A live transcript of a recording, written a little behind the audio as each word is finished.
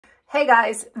Hey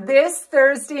guys, this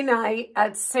Thursday night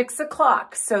at 6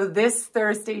 o'clock, so this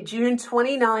Thursday, June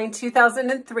 29,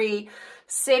 2003,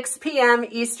 6 p.m.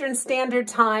 Eastern Standard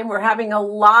Time, we're having a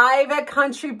live at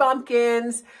Country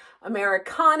Bumpkins,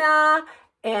 Americana,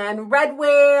 and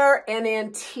Redware, and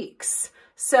Antiques.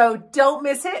 So don't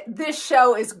miss it. This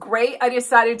show is great. I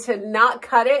decided to not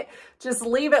cut it, just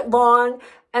leave it long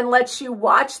and let you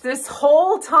watch this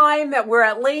whole time that we're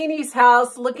at Lainey's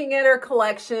house looking at her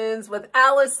collections with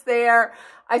Alice there.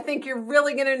 I think you're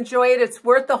really going to enjoy it. It's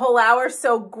worth the whole hour.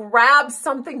 So grab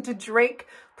something to drink,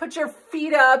 put your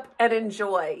feet up and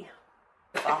enjoy.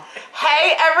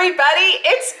 Hey everybody,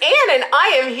 it's Ann and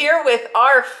I am here with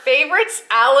our favorites,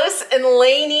 Alice and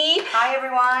Lainey. Hi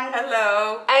everyone.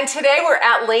 Hello. And today we're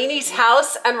at Lainey's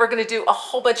house and we're going to do a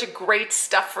whole bunch of great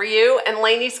stuff for you, and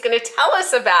Lainey's going to tell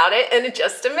us about it in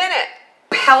just a minute.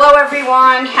 Hello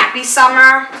everyone, happy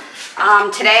summer.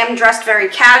 Today I'm dressed very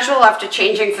casual after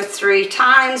changing for 3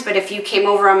 times, but if you came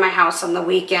over on my house on the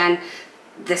weekend,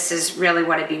 this is really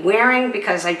what I'd be wearing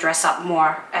because I dress up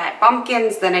more at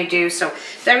Bumpkins than I do. So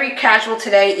very casual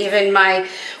today, even my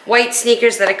white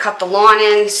sneakers that I cut the lawn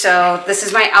in. So this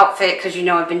is my outfit because you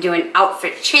know I've been doing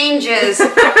outfit changes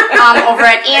over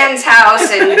at Ann's house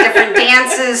and different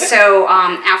dances. So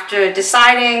after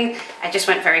deciding, I just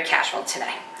went very casual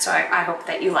today. So I hope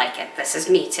that you like it. This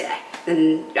is me today.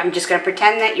 And I'm just going to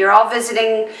pretend that you're all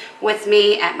visiting with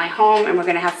me at my home and we're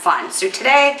going to have fun. So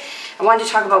today I wanted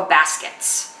to talk about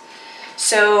baskets.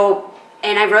 So,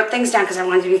 and I wrote things down because I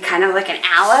wanted to be kind of like an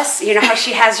Alice. You know how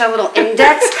she has her little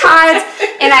index cards?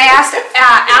 And I asked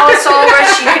Alice over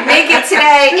if she could make it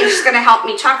today and she's going to help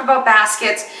me talk about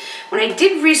baskets. When I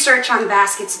did research on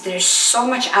baskets, there's so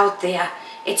much out there.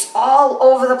 It's all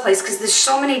over the place because there's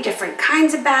so many different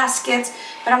kinds of baskets.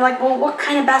 But I'm like, well, what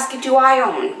kind of basket do I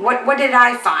own? What did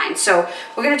I find? So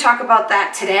we're going to talk about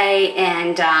that today.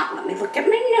 And let me look at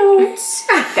my notes.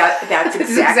 That's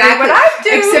exactly what I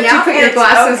do. Except you put your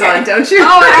glasses on, don't you?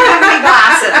 Oh, I don't have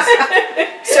any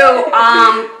glasses. So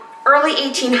early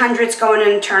 1800s going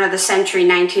in the turn of the century,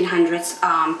 1900s,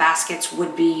 baskets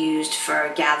would be used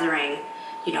for gathering,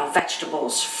 you know,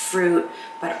 vegetables, fruit,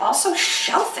 but also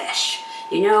shellfish.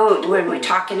 You know, when we're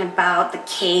talking about the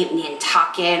Cape,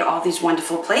 Nantucket, all these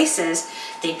wonderful places,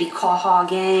 they'd be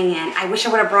quahogging, and I wish I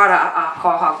would have brought a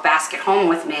quahog basket home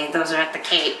with me. Those are at the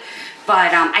Cape.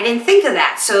 But I didn't think of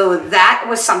that, so that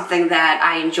was something that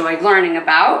I enjoyed learning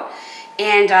about.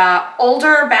 And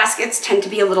older baskets tend to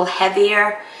be a little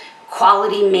heavier,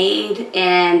 quality made,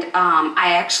 and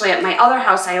I actually, at my other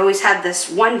house, I always had this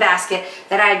one basket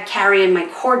that I'd carry in my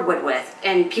cordwood with,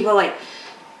 and people are like,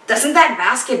 doesn't that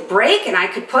basket break? And I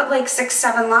could put like 6,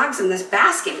 7 logs in this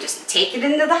basket and just take it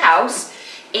into the house.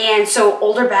 And so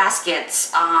older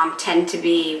baskets tend to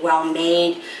be well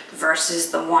made versus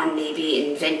the one maybe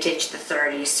in vintage, the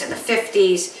 30s to the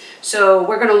 50s. So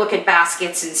we're going to look at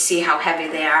baskets and see how heavy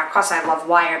they are. Of course, I love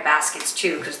wire baskets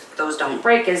too because those don't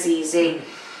break as easy.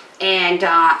 And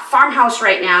farmhouse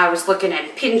right now, I was looking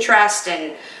at Pinterest,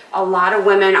 and a lot of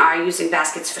women are using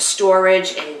baskets for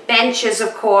storage and benches,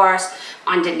 of course,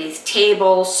 underneath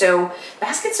tables. So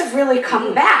baskets have really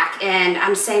come back, and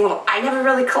I'm saying, well, I never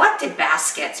really collected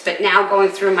baskets, but now going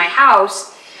through my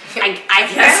house, I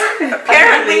guess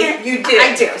Apparently you did.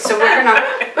 I do. So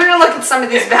we're gonna look at some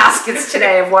of these baskets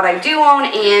today of what I do own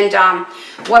and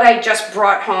what I just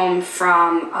brought home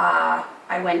from.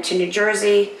 I went to New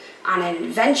Jersey on an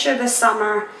adventure this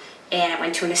summer, and I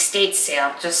went to an estate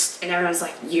sale, and everyone's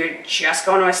like, you're just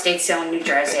going to an estate sale in New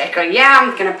Jersey. I go, yeah,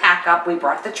 I'm going to pack up. We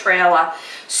brought the trailer.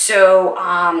 So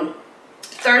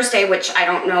Thursday, which I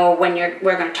don't know when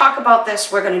we're going to talk about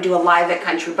this, we're going to do a live at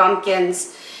Country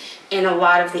Bumpkins, and a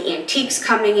lot of the antiques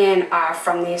coming in are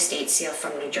from the estate sale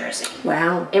from New Jersey.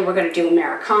 Wow. And we're going to do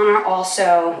Americana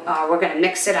also. We're going to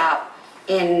mix it up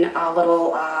in a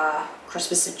little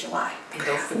Christmas in July.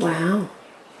 Wow.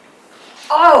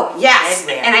 Oh, yes,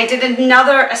 and I did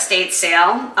another estate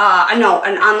sale, no,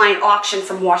 an online auction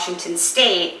from Washington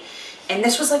State, and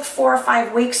this was like 4 or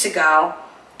 5 weeks ago,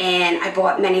 and I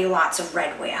bought many lots of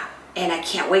redware, and I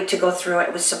can't wait to go through it.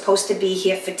 It was supposed to be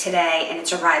here for today, and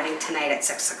it's arriving tonight at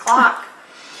 6 o'clock.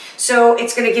 So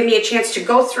it's going to give me a chance to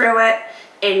go through it,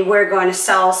 and we're going to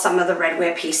sell some of the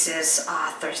redware pieces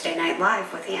Thursday Night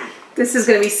Live with Ann. This is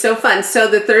going to be so fun. So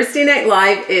the Thursday Night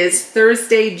Live is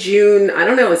Thursday, June, I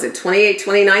don't know, is it 28,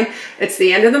 29? It's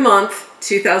the end of the month,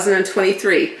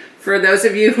 2023. For those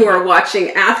of you who are watching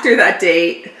after that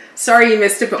date, sorry you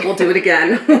missed it, but we'll do it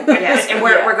again. Yes, and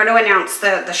we're going to announce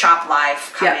the shop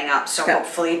live coming up, so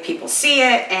hopefully people see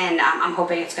it, and I'm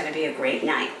hoping it's going to be a great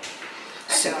night.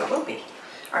 So it will be.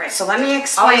 All right, so let me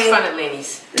explain. Always fun at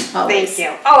Lainey's. Thank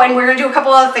you. Oh, and we're gonna do a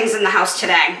couple other things in the house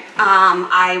today.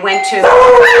 I went to.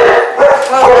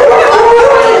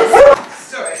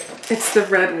 Sorry. It's the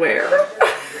redware.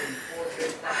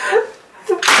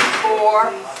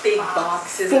 4 big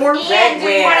boxes of And do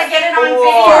you want to redware. get it on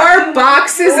video? 4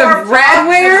 boxes of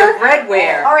redware?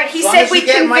 Redware. All right, he As long said as we you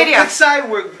get can my video. good side,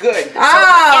 we're good.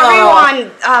 Oh.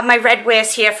 Everyone, my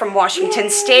redware's here from Washington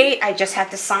State. I just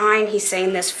had to sign. He's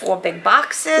saying there's 4 big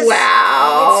boxes.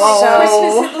 Wow.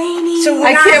 So we're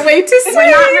I not- can't wait to see We're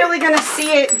not it. really gonna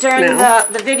see it during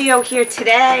the video here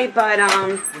today, but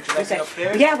Would you like it up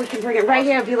there? yeah, we can bring it right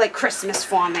here. It'll be like Christmas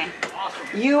for me.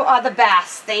 You are the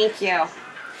best. Thank you.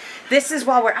 This is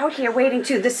while we're out here waiting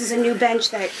too. This is a new bench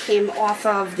that came off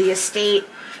of the estate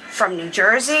from New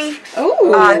Jersey.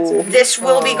 Oh. This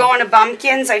will be going to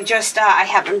Bumpkins. I just I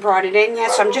haven't brought it in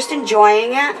yet, so I'm just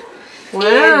enjoying it. Wow.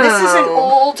 And this is an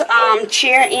old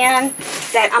chair, Ann,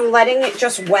 that I'm letting it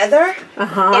just weather. And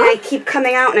I keep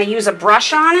coming out and I use a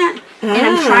brush on it. And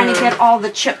I'm trying to get all the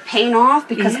chip paint off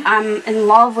because I'm in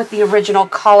love with the original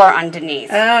color underneath.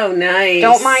 Oh, nice.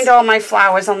 Don't mind all my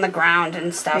flowers on the ground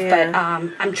and stuff, Yeah. but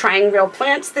I'm trying real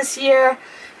plants this year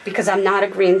because I'm not a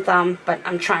green thumb, but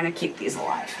I'm trying to keep these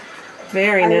alive.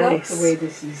 Very nice. The way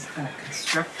this is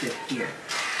constructed here.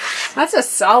 That's a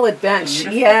solid bench.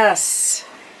 Yes.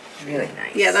 Really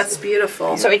nice. Yeah, that's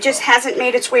beautiful. So it just hasn't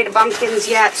made its way to Bumpkins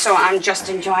yet, so I'm just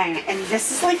enjoying it. And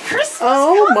this is like Christmas.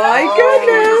 Oh my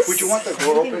goodness. Would you want the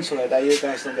door open so that you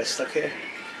guys don't get stuck here?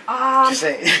 Just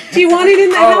saying. Do you want it in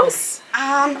the house?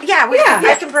 Yeah,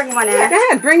 I can bring one in. Go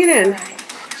ahead, bring it in.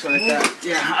 So like that.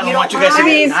 Yeah, I don't You want you don't guys to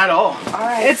mind? Not at all. All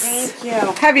right, It's thank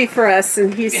you. heavy for us,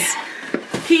 and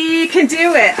he can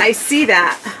do it. I see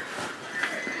that.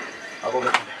 I'll go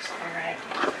get this. All right.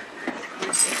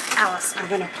 Let's see. Alice, I'm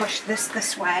going to push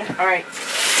this way. All right.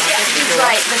 Yeah, she's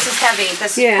right. This is heavy.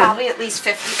 This is Yeah. probably at least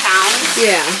 50 pounds.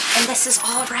 Yeah. And this is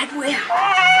all redware.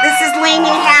 This is Lainey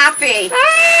happy.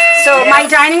 So my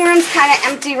dining room's kind of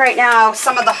empty right now.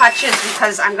 Some of the hutches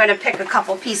because I'm going to pick a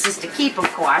couple pieces to keep,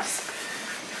 of course.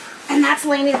 And that's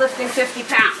Lainey lifting 50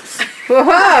 pounds.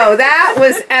 Whoa, that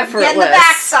was effortless. Get in the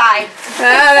backside.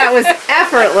 That was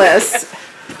effortless.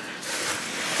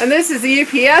 And this is the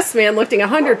UPS man lifting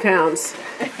 100 pounds.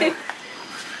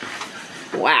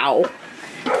 Wow.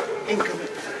 Incoming.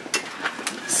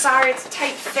 Sorry, it's a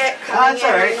tight fit Oh, coming that's in.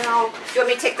 all right. I know. Do you want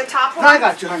me to take the top one? No, I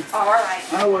got you, honey. Oh, all right.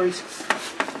 No worries.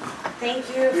 Thank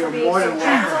you You're for being more so than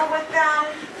gentle with them.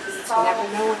 It's all Never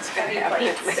know what's going to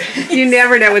happen. You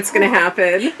never know what's going to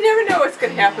happen. You never know what's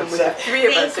going to happen when the 3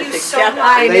 of us Thank are you so together. much.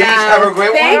 I Ladies, have a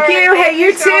great Thank one. you. Hey,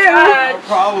 you too. No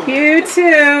problem. You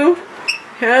too.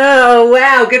 Oh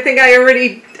wow! Good thing I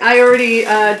already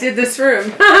did this room.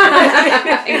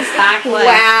 Exactly.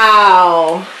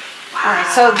 Wow! All right,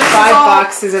 so this is 5 all,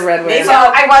 boxes of redware. So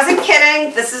I wasn't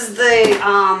kidding. This is the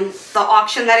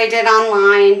auction that I did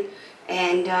online,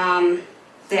 and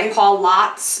they're called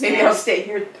lots. Maybe I'll stay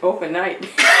here overnight.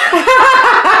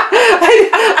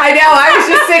 I know. I was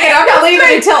just thinking I'm not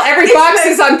leaving until every box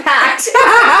is unpacked.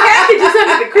 Packages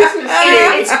under the Christmas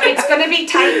tree. It's going to be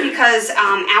tight because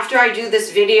after I do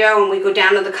this video and we go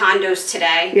down to the condos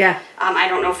today, Yeah. I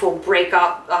don't know if we'll break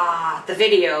up the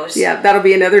videos. Yeah, that'll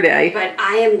be another day. But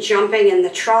I am jumping in the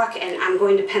truck and I'm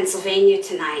going to Pennsylvania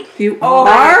tonight. You Oh,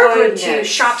 are? I'm going to goodness.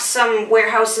 shop some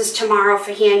warehouses tomorrow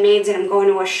for handmaids, and I'm going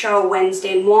to a show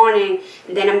Wednesday morning,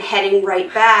 and then I'm heading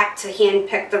right back to hand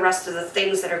pick the rest of the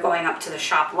things that are going up to the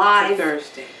shop live.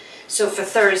 Thursday. So for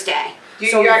Thursday. Do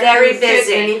So you very actually fit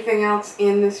busy. anything else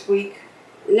in this week?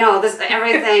 No, this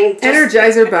everything. Just,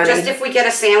 Energizer Bunny. Just if we get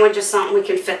a sandwich or something, we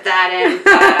can fit that in.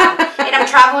 But, and I'm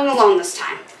traveling alone this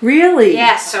time. Really?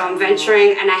 Yeah, so I'm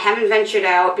venturing, and I haven't ventured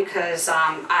out because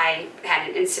I had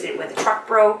an incident where the truck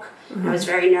broke. I was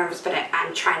very nervous, but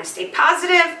I'm trying to stay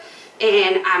positive,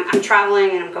 and I'm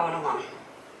traveling and I'm going alone.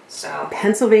 So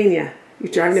Pennsylvania.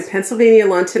 You're driving to Pennsylvania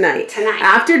alone tonight. Tonight.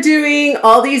 After doing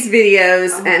all these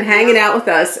videos and hanging out with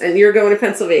us, and you're going to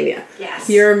Pennsylvania. yes,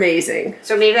 You're amazing.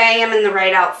 so maybe I am in the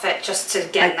right outfit just to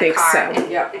get I in the think car. so.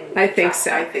 And, Yep. and I think drive.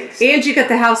 so. I think so. And you got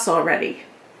the house already.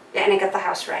 Yeah, and I got the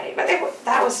house ready. But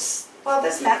that was, well,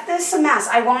 there's a mess.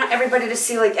 I want everybody to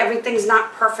see, like, everything's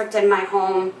not perfect in my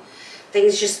home.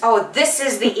 Things just, this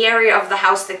is the area of the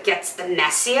house that gets the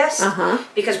messiest.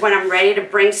 Because when I'm ready to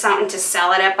bring something to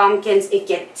sell it at Bumpkins, it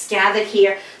gets gathered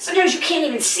here. Sometimes you can't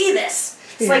even see this.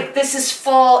 It's like, this is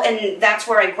full, and that's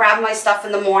where I grab my stuff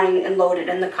in the morning and load it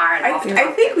in the car. And off to I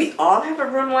think we all have a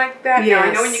room like that. Now,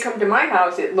 I know when Yes. you come to my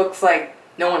house, it looks like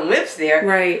no one lives there.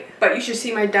 Right. But you should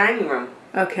see my dining room.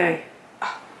 Okay.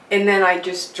 And then I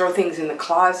just throw things in the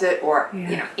closet or, Yeah.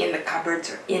 you know, in the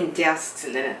cupboards or in desks,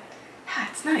 and then Yeah,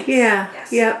 it's nice. Yeah.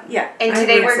 Yes. Yep. Yeah. And I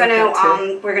today always we're like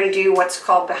that, gonna do what's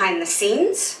called behind the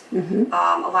scenes.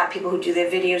 A lot of people who do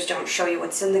their videos don't show you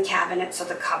what's in the cabinets or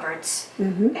the cupboards.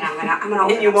 And I'm gonna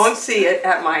open And you up won't see it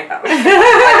at my house.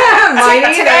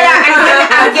 Mine Today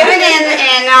I'm giving in,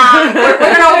 and we're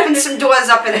gonna open some doors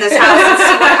up in this house and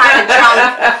see what kind of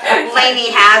junk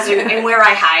Lainey has and where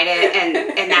I hide it,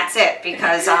 and that's it.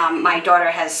 Because my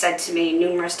daughter has said to me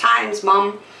numerous times,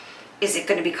 "Mom, is it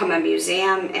going to become a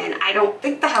museum?" And I don't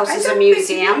think the house is a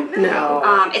museum.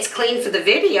 No. It's clean for the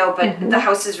video, but the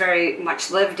house is very much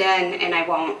lived in, and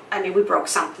I mean, we broke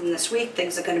something this week.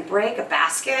 Things are going to break, a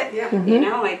basket. Yeah. You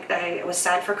know, I was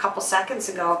sad for a couple seconds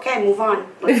and go, okay, move on.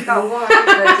 Let's go.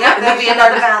 Yeah, there'll be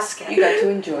another basket. You got to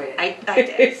enjoy it. I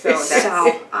did.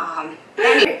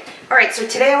 Anyway. All right, so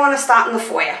today I want to start in the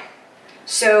foyer.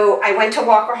 So I went to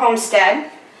Walker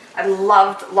Homestead. I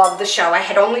loved the show. I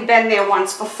had only been there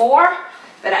once before,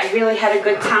 but I really had a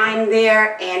good time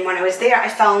there. And when I was there, I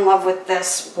fell in love with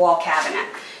this wall cabinet.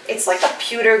 It's like a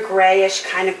pewter grayish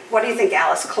kind of, what do you think,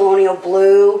 Alice? Colonial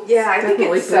blue? Yeah, I think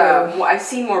Definitely it's, blue. I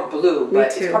see more blue,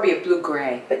 but too. it's probably a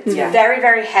blue-gray. But it's very,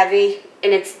 very heavy.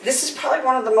 And this is probably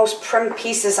one of the most prim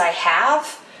pieces I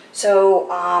have. So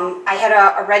I had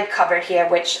a red cupboard here,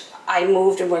 which I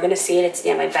moved, and we're going to see it. It's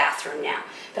near my bathroom now.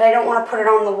 But I don't want to put it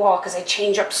on the wall because I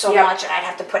change up so much, and I'd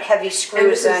have to put heavy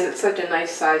screws in. And this is such a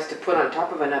nice size to put on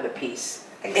top of another piece.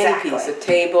 Exactly. Any piece, a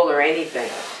table or anything.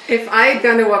 If I had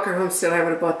gone to Walker Homestead, I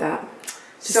would have bought that.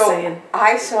 Just saying.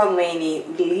 I saw Lainey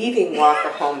leaving Walker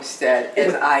Homestead,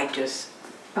 and I just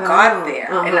got there.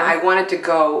 And I wanted to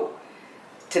go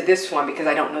to this one because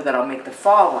I don't know that I'll make the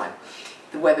fall one.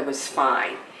 The weather was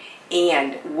fine.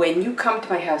 And when you come to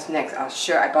my house next,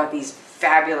 I bought these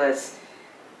fabulous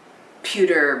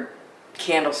pewter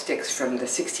candlesticks from the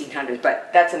 1600s, but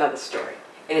that's another story.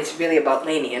 And it's really about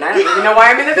Lainey, and I don't even know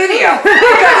why I'm in the video. Because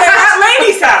I'm at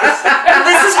Lainey's house.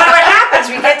 This is how it happens.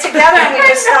 We get together and we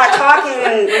just start talking,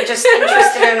 and we're just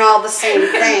interested in all the same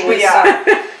things. We are.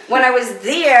 So, when I was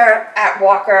there at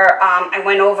Walker, I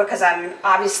went over because I'm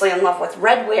obviously in love with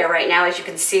redware right now, as you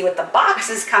can see with the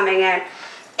boxes coming in.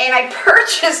 And I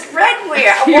purchased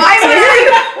redware. Why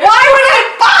would I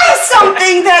buy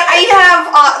something that I have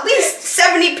at least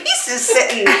 70 pieces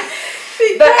sitting?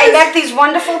 But I met these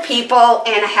wonderful people,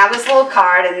 and I have this little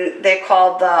card, and they're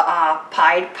called the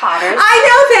Pied Potters. I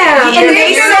know them. And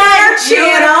they said,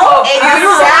 channel.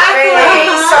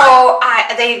 Exactly. So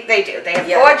they do. They have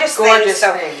gorgeous things.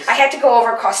 So things. I had to go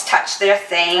over, touch their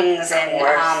things,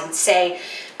 and say,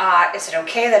 is it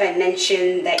okay that I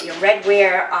mention that you're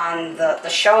redware on the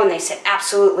show? And they said,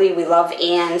 absolutely, we love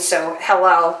Anne, so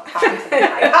hello,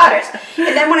 my Potters.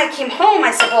 And then when I came home,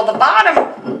 I said, well, the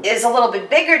bottom is a little bit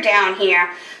bigger down here.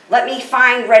 Let me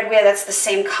find redware that's the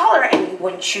same color. And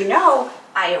wouldn't you know,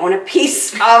 I own a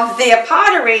piece of their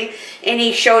pottery. And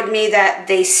he showed me that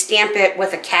they stamp it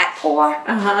with a cat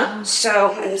paw.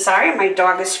 So, I'm sorry, my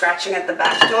dog is scratching at the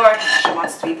back door. She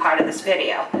wants to be part of this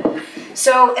video.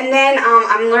 So, and then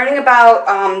I'm learning about,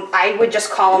 I would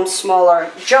just call them smaller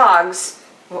jugs.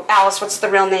 Alice, what's the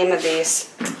real name of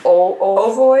these?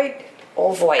 Ovoid?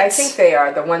 Ovoids. I think they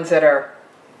are the ones that are,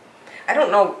 I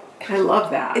don't know. I love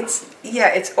that.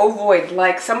 It's ovoid.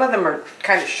 Like some of them are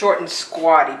kind of short and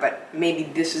squatty, but maybe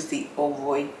this is the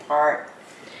ovoid part.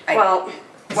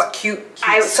 What cute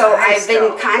So I've been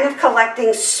though. kind of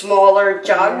collecting smaller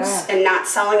jugs and not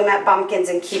selling them at Bumpkins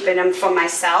and keeping them for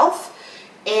myself.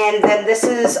 And then this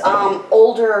is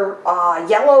older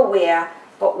yellowware,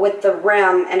 but with the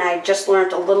rim, and I just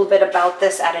learned a little bit about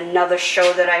this at another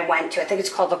show that I went to. I think it's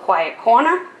called The Quiet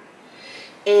Corner.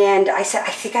 And I said,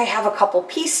 I think I have a couple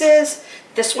pieces.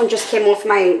 This one just came off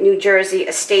my New Jersey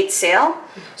estate sale.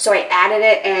 So I added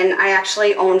it, and I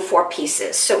actually own 4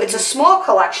 pieces. So it's a small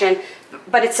collection,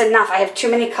 but it's enough. I have too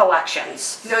many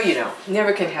collections. No, you don't.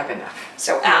 Never can have enough.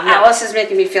 So Alice is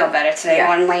making me feel better today.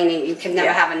 Yeah. On Lainey, you can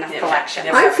never have enough collections.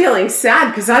 I'm feeling sad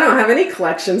because I don't have any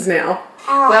collections now.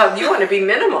 Well, you want to be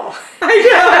minimal. I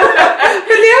know.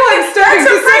 But now I'm starting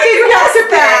to second guess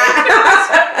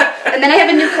that. And then I have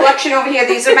a new collection over here.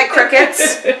 These are my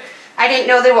crickets. I didn't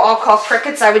know they were all called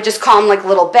crickets. I would just call them like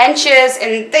little benches,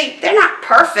 and they're not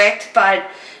perfect, but.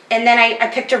 And then I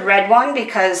picked a red one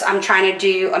because I'm trying to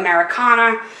do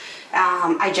Americana.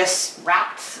 I just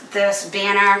wrapped this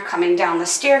banner coming down the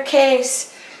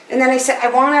staircase. And then I said, I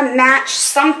want to match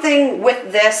something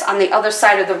with this on the other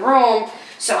side of the room.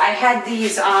 So I had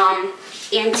these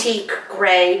antique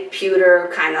gray,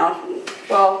 pewter kind of,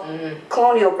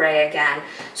 colonial gray again.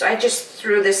 So I just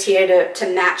threw this here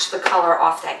to match the color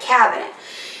off that cabinet.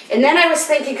 And then I was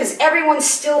thinking, because everyone's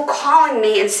still calling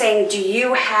me and saying, do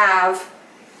you have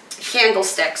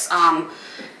candlesticks?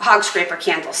 hog scraper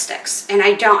candlesticks. And I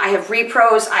have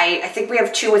repros. I think we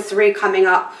have 2 or 3 coming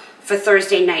up for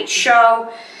Thursday night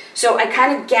show. So I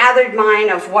kind of gathered mine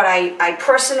of what I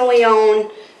personally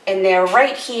own, and they're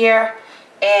right here.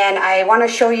 And I want to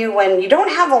show you when you don't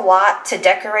have a lot to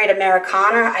decorate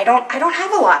Americana. I don't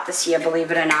have a lot this year,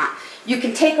 believe it or not. You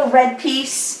can take a red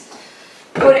piece,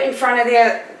 put it in front of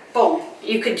there, boom.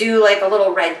 You could do like a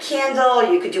little red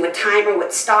candle. You could do a timer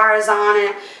with stars on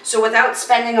it. So without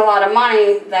spending a lot of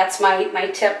money, that's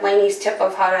my tip, Lainey's tip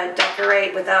of how to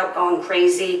decorate without going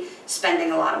crazy,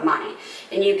 spending a lot of money.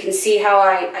 And you can see how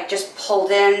I just pulled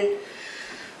in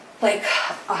like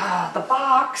the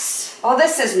box. Oh,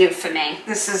 this is new for me.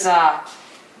 This is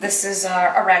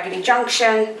a Raggedy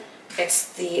Junction.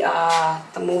 It's the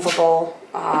movable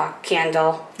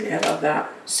candle. Yeah, I love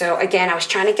that. So again, I was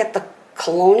trying to get the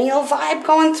colonial vibe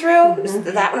going through.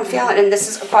 That one I'm feeling. And this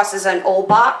is, of course, is an old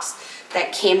box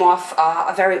that came off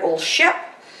a very old ship.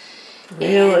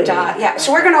 Really? And, yeah,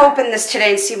 so we're going to open this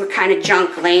today and see what kind of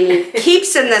junk Lainey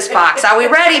keeps in this box. Are we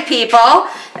ready, people?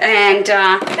 And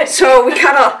so we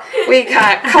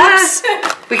got cups.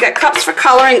 We got cups for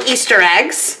coloring Easter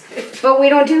eggs. But we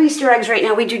don't do Easter eggs right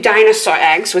now. We do dinosaur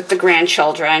eggs with the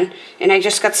grandchildren. And I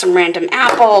just got some random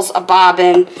apples, a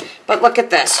bobbin. But look at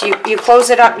this. You close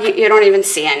it up, you don't even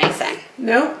see anything.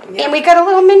 Nope. Yeah. And we got a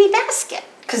little mini basket,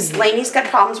 because Lainey's got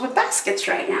problems with baskets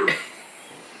right now.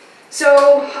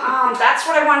 So that's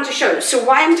what I wanted to show you. So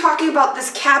why I'm talking about this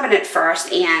cabinet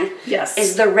first, Anne, yes,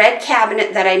 is the red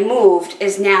cabinet that I moved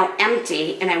is now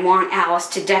empty, and I want Alice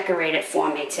to decorate it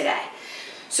for me today.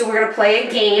 So we're going to play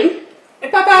a game.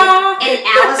 Ba-ba! And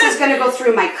Alice is going to go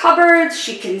through my cupboards.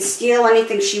 She can steal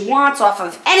anything she wants off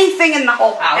of anything in the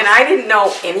whole house. And I didn't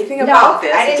know anything about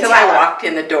this until I walked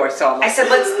in the door. So I said,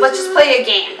 let's just play a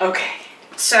game. Okay.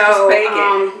 So let's play a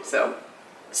game.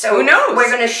 So who knows?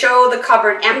 We're going to show the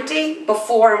cupboard empty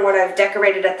before and what I've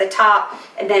decorated at the top,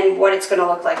 and then what it's going to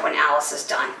look like when Alice is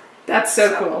done. That's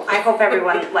so cool. I hope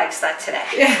everyone likes that today.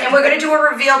 Yeah. And we're going to do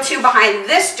a reveal too behind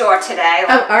this door today.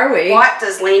 Oh, are we? What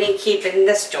does Lainey keep in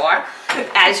this door?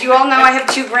 As you all know, I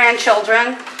have 2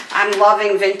 grandchildren. I'm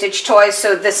loving vintage toys,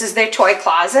 so this is their toy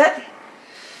closet.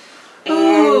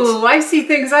 Oh, I see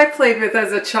things I played with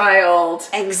as a child.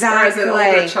 Exactly. Or as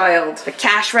an older child. The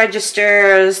cash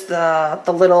registers, the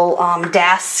little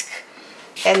desk,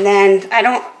 and then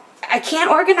I can't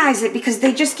organize it because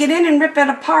they just get in and rip it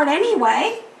apart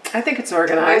anyway. I think it's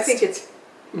organized. I think it's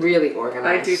really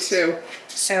organized. I do too.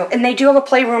 So, and they do have a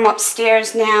playroom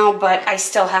upstairs now, but I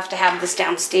still have to have this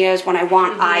downstairs when I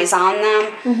want eyes on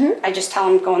them. I just tell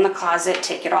them, go in the closet,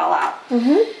 take it all out.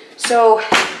 So,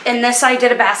 in this I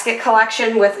did a basket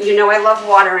collection with, you know I love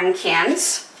watering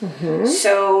cans.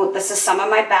 So, this is some of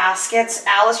my baskets.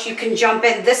 Alice, you can jump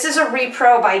in. This is a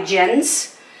repro by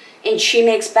Jins, and she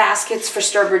makes baskets for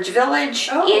Sturbridge Village,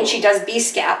 and she does bee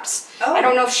scaps. I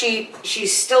don't know if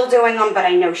she's still doing them, but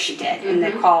I know she did, and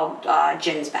they're called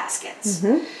Jins baskets.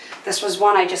 This was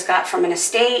one I just got from an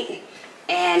estate,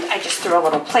 and I just threw a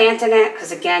little plant in it,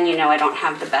 because again, you know I don't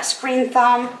have the best green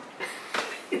thumb.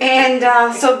 And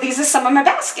so these are some of my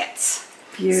baskets.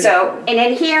 Beautiful. So, and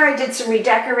in here I did some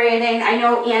redecorating. I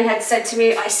know Anne had said to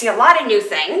me, I see a lot of new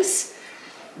things.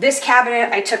 This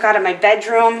cabinet I took out of my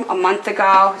bedroom a month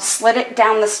ago, slid it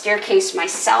down the staircase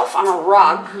myself on a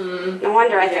rug. No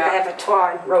wonder I think I have a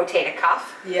torn rotator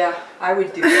cuff. Yeah, I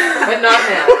would do that, but not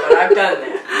now, but I've done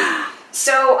that.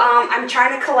 So I'm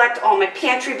trying to collect all my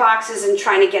pantry boxes and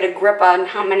trying to get a grip on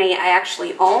how many I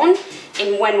actually own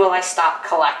and when will I stop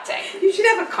collecting. You should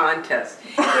have a contest.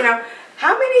 You know,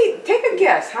 take a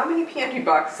guess, how many pantry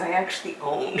boxes I actually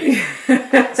own.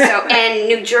 So, and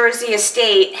New Jersey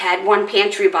Estate had 1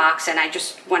 pantry box and I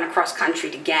just went across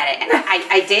country to get it. And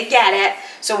I did get it,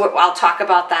 so I'll talk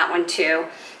about that one too.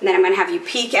 And then I'm going to have you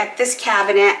peek at this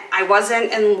cabinet. I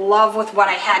wasn't in love with what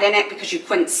I had in it because you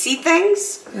couldn't see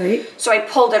things. Right. So I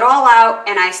pulled it all out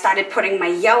and I started putting my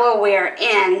yellowware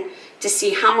in to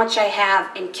see how much I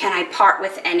have and can I part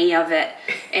with any of it.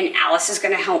 And Alice is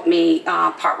going to help me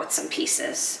part with some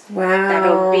pieces. Wow.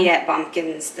 That'll be at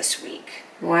Bumpkins this week.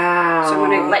 Wow. So I'm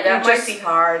going to let that you just... might be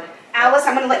hard. Alice,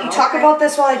 I'm going to let you talk about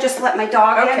this while I just let my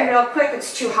dog in real quick.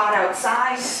 It's too hot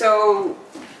outside. So,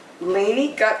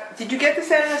 Lainey did you get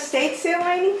this at an estate sale,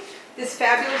 Lainey? This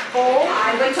fabulous bowl?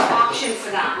 I went to auction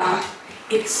for that one.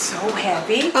 It's so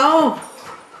heavy. Oh.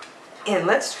 And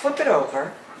let's flip it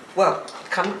over. Well,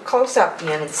 come close up,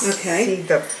 Ann, and see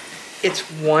it's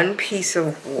 1 piece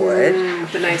of wood.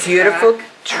 The nice beautiful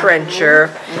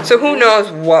trencher. So who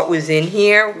knows what was in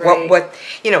here? Right. What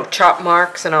you know, chop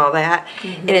marks and all that.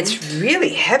 And it's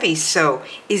really heavy. So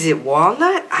is it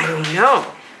walnut? I don't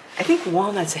know. I think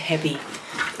walnut's a heavy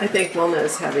I think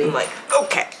walnut's heavy. I'm like,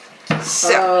 okay.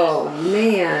 So, oh,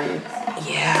 man.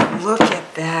 yeah, look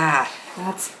at that.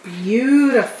 That's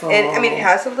beautiful. And I mean, it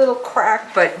has a little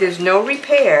crack, but there's no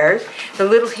repairs. The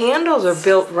little handles are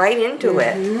built right into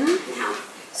it. Yeah.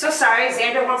 So sorry,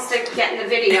 Xander wants to get in the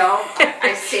video.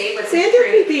 I see with Xander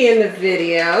can be in the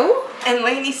video. And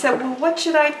Lainey said, well, what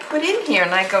should I put in here?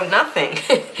 And I go, nothing.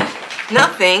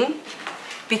 Nothing,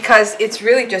 because it's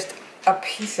really just a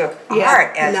piece of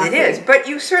art as it is. But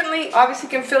you certainly, obviously,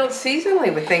 can fill it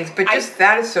seasonally with things, but just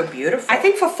that is so beautiful. I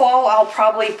think for fall, I'll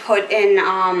probably put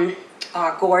in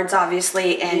gourds,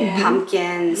 obviously, and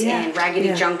pumpkins and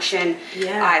Raggedy Junction.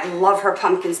 Yeah. I love her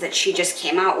pumpkins that she just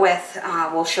came out with.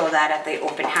 We'll show that at the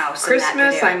open house.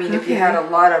 Christmas, I mean, if you had a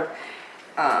lot of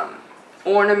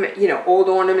ornament, you know, old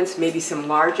ornaments, maybe some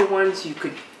larger ones, you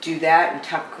could do that and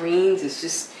tuck greens. It's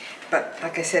just, but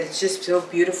like I said, it's just so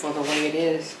beautiful the way it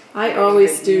is. I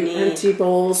always do empty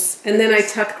bowls, and then I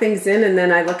tuck things in, and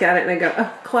then I look at it and I go,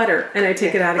 oh, clutter, and I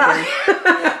take it out again.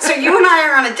 So you and I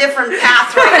are on a different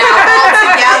path right now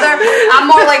altogether. I'm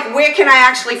more like, where can I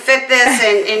actually fit this,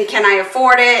 and can I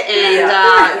afford it,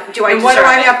 and do I and what do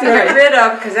I have to get rid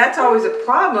of? Because that's always a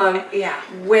problem. Yeah.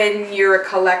 When you're a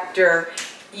collector,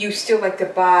 you still like to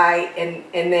buy, and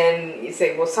then you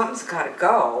say, well, something's got to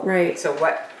go. Right. So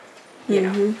what, you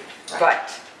know,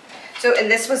 but. So,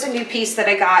 and this was a new piece that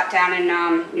I got down in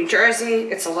New Jersey.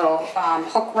 It's a little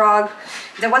hook rug.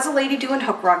 There was a lady doing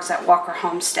hook rugs at Walker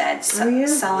Homestead,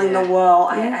 selling the wool.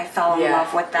 I fell in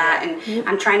love with that, and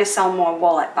I'm trying to sell more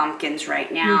wool at Bumpkins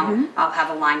right now. I'll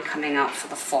have a line coming out for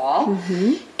the fall.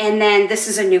 And then this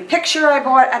is a new picture I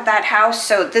bought at that house.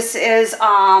 So this is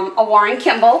a Warren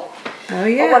Kimball. Oh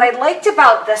yeah. But what I liked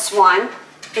about this one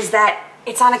is that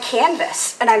it's on a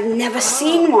canvas, and I've never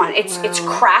seen one. It's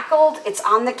crackled. It's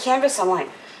on the canvas. I'm like,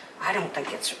 I don't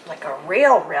think it's like a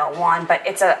real one, but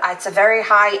it's a very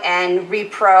high end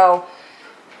repro,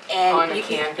 and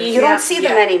you don't see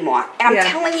them anymore. And I'm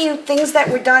telling you, things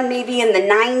that were done maybe in the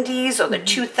 90s or the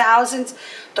 2000s,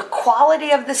 the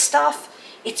quality of the stuff.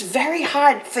 It's very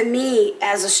hard for me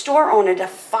as a store owner to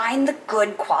find the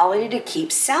good quality to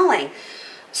keep selling.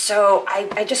 So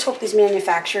I just hope these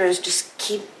manufacturers just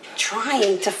keep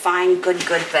trying to find good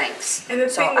things. And the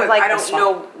thing with, I don't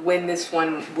know when this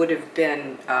one would have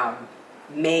been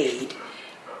made.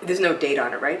 There's no date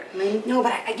on it, right? No,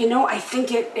 but you know, I think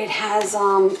it has.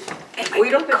 Well,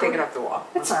 you don't have to take it off the wall.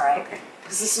 That's all right,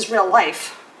 because this is real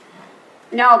life.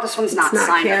 No, this one's not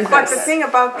signed. But the thing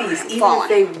about these, even if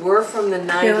they were from the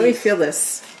 90s, yeah, let me feel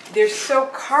this. They're so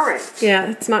current.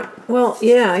 Yeah, it's not, well,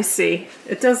 yeah, I see.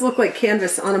 It does look like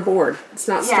canvas on a board. It's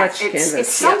not stretched canvas. It's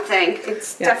something.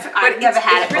 It's definitely, I've never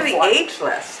had it before. It's really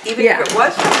ageless. Even if it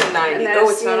was from the 90s. Oh,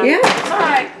 it's not. It's all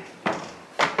right.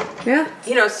 Yeah.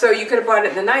 You know, so you could have bought it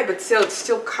in the night, but still, it's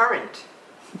still current.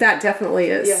 That definitely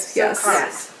is. Yes.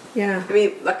 Current. Yeah. I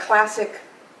mean, a classic,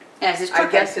 I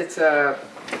guess it's a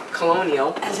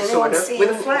colonial, sort of,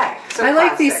 with a flag. So I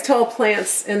like these tall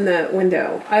plants in the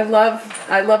window. I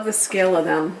love the scale of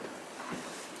them.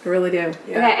 I really do.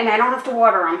 Yeah. And I don't have to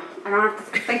water them. I don't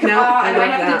have to think about it. I don't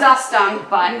have to dust them,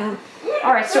 but...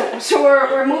 All right, so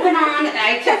we're moving on.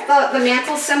 I kept the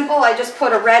mantle simple. I just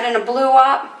put a red and a blue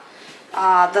up.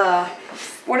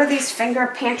 What are these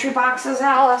finger pantry boxes,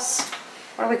 Alice?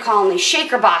 What are we calling these?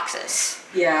 Shaker boxes.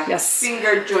 Yeah. Yes.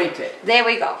 Finger jointed. There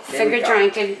we go. Finger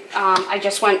jointed. I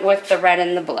just went with the red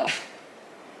and the blue.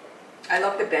 I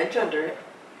love the bench under it.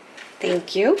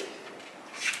 Thank you.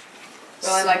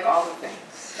 Well, I like all the things.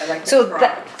 I like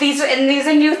these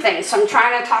are new things. So I'm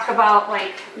trying to talk about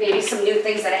like maybe some new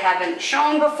things that I haven't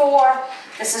shown before.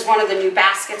 This is one of the new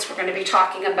baskets we're going to be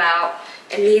talking about,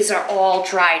 and these are all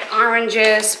dried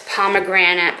oranges,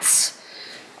 pomegranates.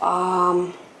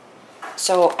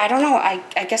 So I don't know,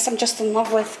 I guess I'm just in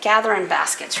love with gathering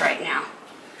baskets right now.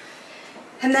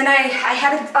 And then I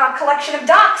had a collection of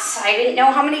ducks. I didn't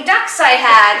know how many ducks I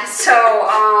had, so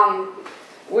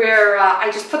I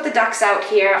just put the ducks out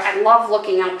here. I love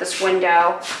looking out this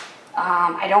window.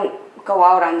 I don't go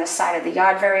out on this side of the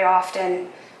yard very often,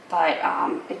 but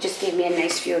it just gave me a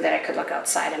nice view that I could look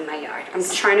outside in my yard. I'm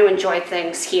trying to enjoy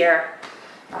things here.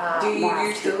 Do you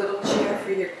use the little chair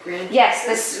for your grandkids?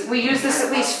 Yes, we use this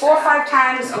at least 4 or 5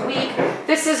 times a week.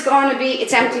 This is going to be,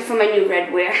 it's empty for my new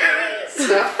redware.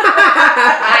 So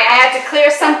I had to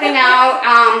clear something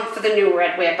out for the new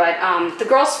redware, but the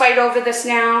girls fight over this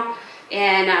now,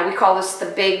 and we call this the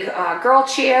big girl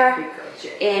chair.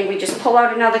 And we just pull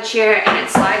out another chair and it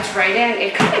slides right in.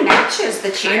 It kind of matches the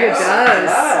chair. It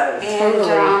does. And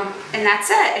and that's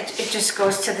it. It just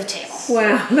goes to the table.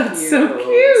 Wow, that's so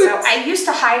cute. So I used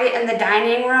to hide it in the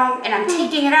dining room, and I'm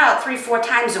taking it out 3-4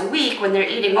 times a week when they're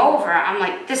eating over. I'm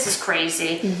like, this is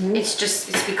crazy.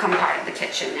 It's become part of the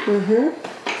kitchen now.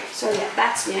 So yeah,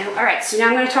 that's new. All right, so now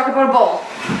I'm going to talk about a bowl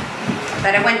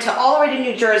that I went all the way to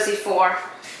New Jersey for.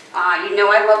 You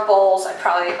know I love bowls.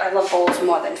 I love bowls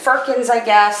more than firkins, I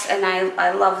guess, and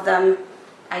I love them,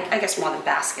 I guess, more than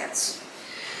baskets.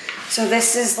 So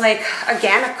this is like,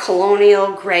 again, a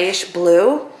colonial grayish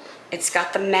blue. It's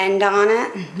got the mend on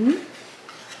it,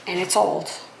 and it's old.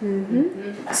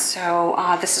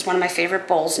 So this is one of my favorite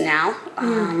bowls now.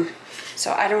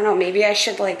 So I don't know, maybe I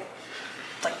should like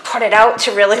put it out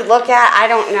to really look at. I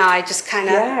don't know, I just kind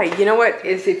of... Yeah, you know what,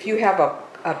 is if you have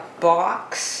a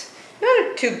box, not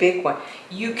a too big one,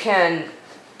 you can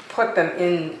put them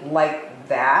in like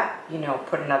that, you know,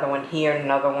 put another one here,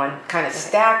 another one, kind of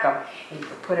stack them, and you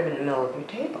can put them in the middle of your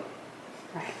table.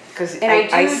 Right.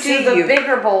 And I do the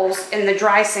bigger bowls in the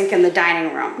dry sink in the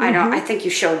dining room. I think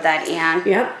you showed that, Anne.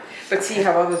 Yep. But see, you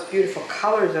have all those beautiful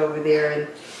colors over there, and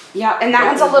yeah, and that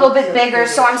one's a little bit bigger,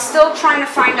 so I'm still trying to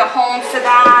find a home for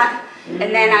that.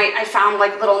 And then I found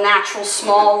like little natural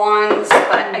small ones,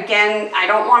 but again, I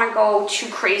don't want to go too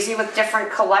crazy with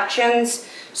different collections,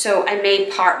 so I may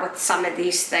part with some of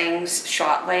these things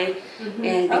shortly,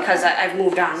 and because I've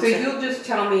moved on. So you'll just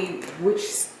tell me which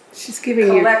She's giving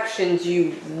collections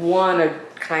you want to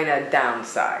kind of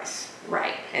downsize.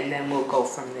 Right. And then we'll go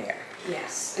from there.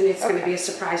 Yes, and it's going to be a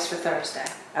surprise for Thursday.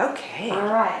 Okay. All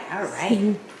right. All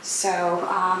right. So,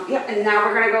 yep, and now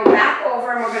we're going to go back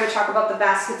over and we're going to talk about the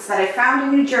baskets that I found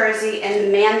in New Jersey and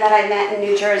the man that I met in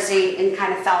New Jersey and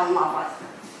kind of fell in love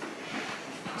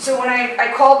with. So when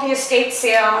I called the estate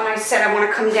sale and I said I want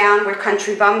to come down, we're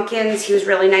Country Bumpkins. He was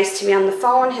really nice to me on the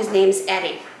phone. His name's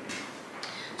Eddie.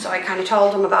 So I kind of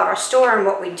told him about our store and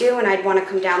what we do, and I'd want to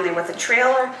come down there with a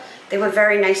trailer. They were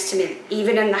very nice to me.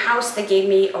 Even in the house, they gave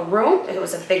me a room. It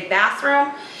was a big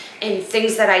bathroom, and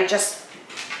things that I just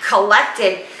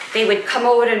collected, they would come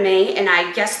over to me, and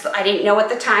I guess, I didn't know at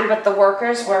the time, but the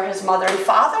workers were his mother and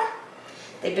father.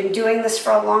 They've been doing this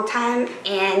for a long time,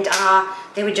 and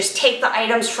they would just take the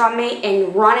items from me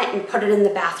and run it and put it in the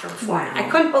bathroom for me. I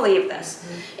couldn't believe this.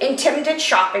 And Tim did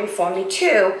shopping for me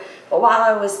too, but while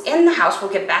I was in the house,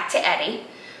 we'll get back to Eddie,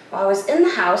 while I was in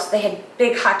the house, they had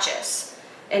big hutches.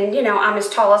 And you know, I'm as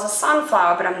tall as a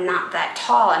sunflower, but I'm not that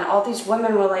tall. And all these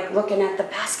women were like looking at the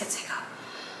baskets. I go,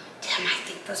 damn, I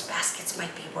think those baskets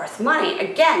might be worth money.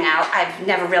 Again, now I've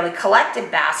never really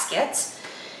collected baskets.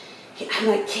 I'm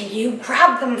like, can you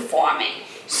grab them for me?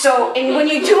 So, and when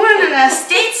you're doing an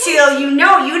estate sale, you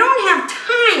know, you don't have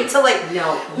time to like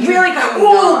really go,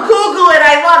 ooh, Google it,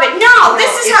 I love it. No,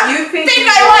 this is how you think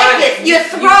I like it. You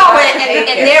throw it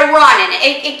and they're running.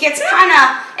 It gets kind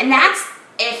of, and that's,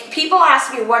 if people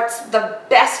ask me what's the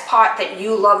best part that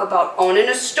you love about owning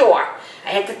a store, I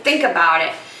had to think about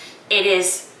it. It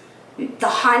is the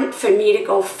hunt for me to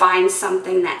go find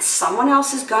something that someone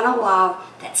else is gonna love,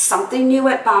 that's something new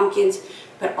at Bumpkins,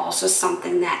 but also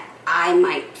something that I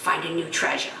might find a new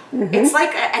treasure. It's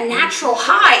like a natural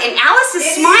high, and Alice is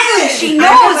smiling. She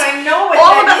knows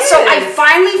all about. So I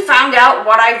finally found out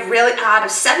what I really, out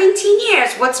of 17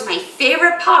 years, what's my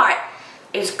favorite part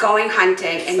is going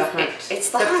hunting, and it's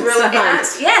the hunt. Thrill of hunt.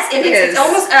 Yes, and it's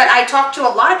almost. I talk to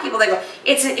a lot of people. They go,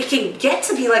 it can get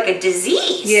to be like a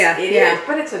disease. Yeah, it is,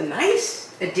 but it's a nice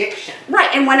addiction. Right,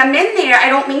 and when I'm in there, I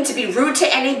don't mean to be rude to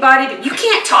anybody, but you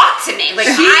can't talk to me. Like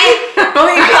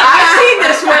believe me, I've seen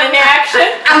this one in action.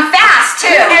 I'm fast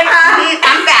too.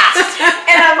 I'm fast.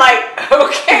 And I'm like,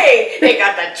 okay, they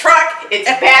got the truck, it's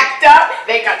backed up,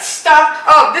 they got stuff.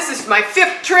 Oh, this is my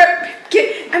 5th trip.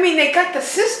 I mean, they got the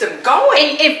system going.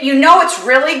 And if you know it's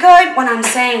really good when I'm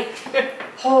saying,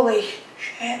 holy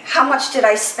shit, how much did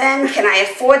I spend? Can I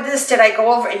afford this? Did I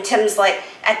go over? And Tim's like,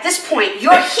 at this point,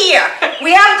 you're here.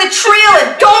 We have the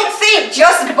trailer. Don't think,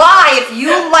 just buy. If you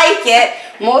like it,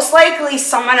 most likely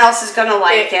someone else is gonna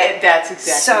like it. That's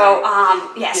exactly so,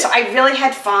 right. yeah, so I really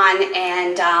had fun,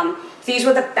 and these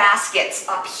were the baskets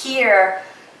up here.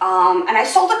 And I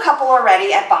sold a couple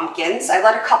already at Bumpkins. I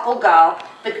let a couple go,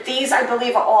 but these I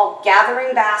believe are all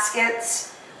gathering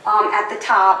baskets at the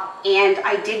top, and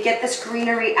I did get this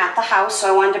greenery at the house,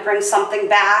 so I wanted to bring something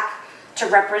back to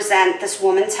represent this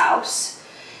woman's house.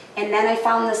 And then I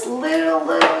found this little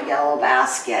yellow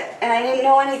basket, and I didn't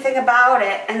know anything about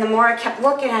it, and the more I kept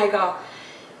looking, I go,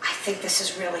 I think this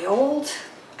is really old.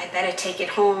 I better take it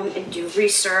home and do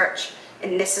research.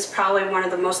 And this is probably one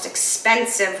of the most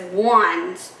expensive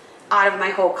ones out of my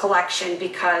whole collection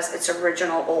because it's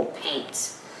original old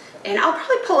paint. And I'll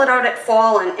probably pull it out at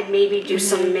fall and maybe do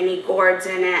some mini gourds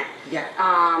in it. Yeah.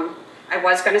 I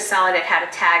was going to sell it. It had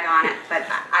a tag on it, but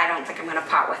I don't think I'm going to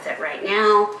part with it right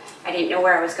now. I didn't know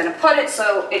where I was going to put it,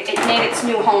 so it made its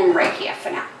new home right here for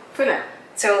now. For now.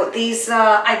 So these,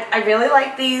 I really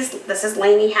like these. This is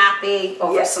Lainey happy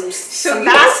over some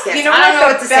baskets. You know, I don't know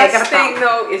what to say. The best thing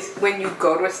though is when you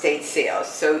go to estate sales.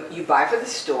 So you buy for the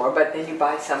store, but then you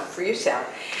buy some for yourself.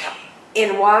 Yep.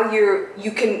 And while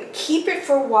you can keep it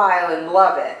for a while and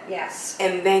love it. Yes.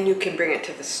 And then you can bring it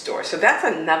to the store. So that's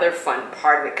another fun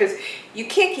part of it, because you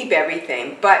can't keep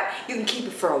everything, but you can keep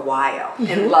it for a while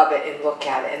and love it and look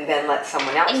at it, and then let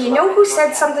someone else. And you know who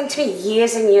said something to me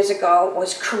years and years ago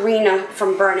was Karina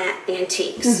from Burnett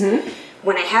Antiques.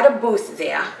 When I had a booth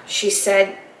there, she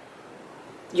said,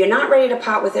 "You're not ready to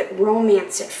part with it,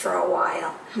 romance it for a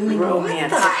while." I'm like,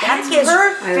 romance what the heck is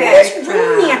perfect.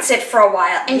 romance it for a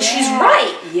while? And she's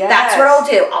right. Yes. That's what I'll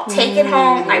do. I'll take it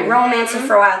home, I romance it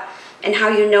for a while. And how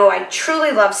you know I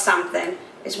truly love something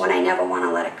is when I never want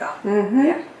to let it go.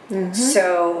 Yeah.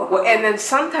 So, Well, and then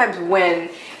sometimes when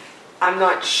I'm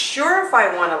not sure if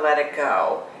I want to let it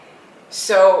go,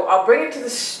 so I'll bring it to the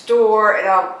store and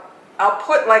I'll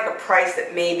put like a price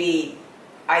that maybe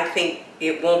I think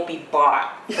it won't be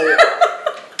bought for.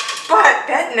 But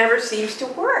that never seems to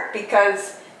work,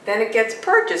 because then it gets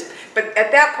purchased. But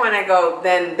at that point I go,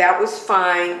 then that was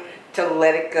fine to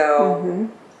let it go.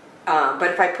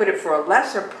 But if I put it for a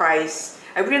lesser price,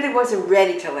 I really wasn't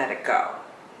ready to let it go.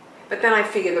 But then I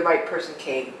figured the right person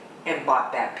came and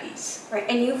bought that piece. right.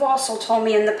 And you've also told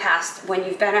me in the past, when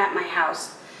you've been at my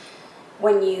house,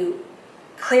 when you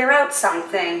clear out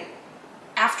something,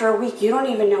 after a week, you don't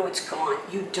even know it's gone.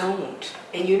 You don't.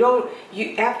 And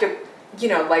you have to, you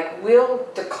know, like, we'll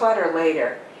declutter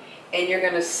later, and you're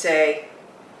going to say,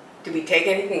 did we take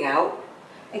anything out?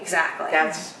 Exactly.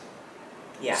 That's,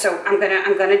 yeah. So I'm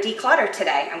gonna declutter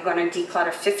today. I'm gonna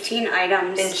declutter 15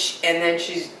 items. And then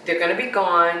they're going to be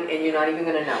gone, and you're not even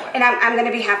going to know it. And I'm going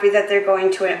to be happy that they're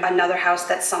going to another house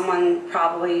that someone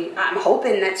probably, I'm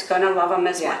hoping that's going to love them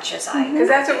as much as I. Because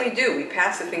that's what we do. We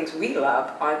pass the things we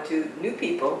love on to new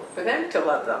people for them to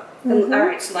love them. All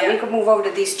right, so let me go move over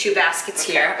to these two baskets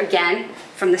here. Again,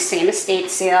 from the same estate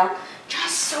sale.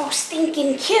 Just so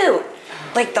stinking cute.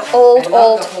 Like the old. The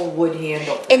whole wood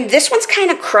handle. And this one's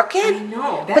kind of crooked. I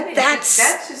know. But that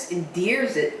just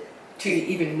endears it to you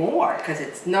even more, because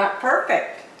it's not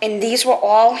perfect. And these were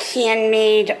all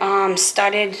handmade,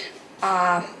 studded,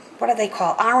 what do they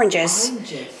call? Oranges.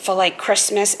 For like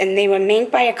Christmas. And they were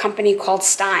made by a company called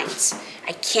Stein's.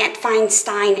 I can't find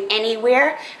Stein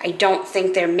anywhere. I don't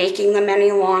think they're making them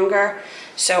any longer.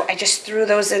 So I just threw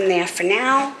those in there for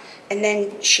now. And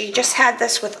then she just had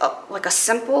this with like a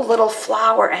simple little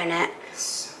flower in it.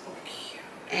 So cute.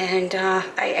 And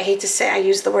I hate to say I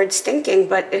use the word stinking,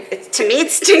 but to me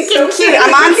it's stinking so cute.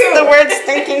 I'm on the word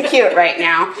stinking cute right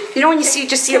now. You know when you see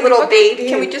a little baby?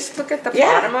 Can we just look at the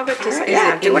bottom of it? Just,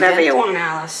 yeah, do whatever you want,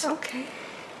 Alice. Okay.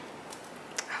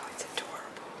 Oh, it's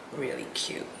adorable. Really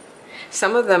cute.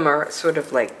 Some of them are sort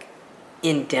of like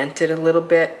indented a little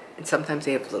bit, and sometimes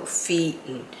they have little feet.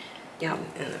 And yeah.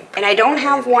 And I don't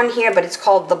have one here, but it's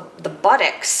called the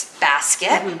buttocks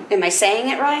basket. Am I saying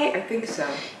it right? I think so.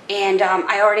 And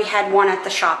I already had one at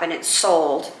the shop and it's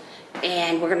sold.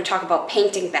 And we're going to talk about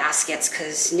painting baskets,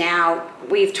 because now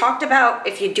we've talked about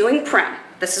if you're doing prim,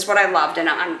 this is what I loved, and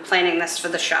I'm planning this for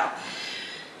the show.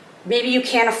 Maybe you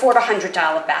can't afford a $100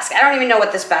 basket. I don't even know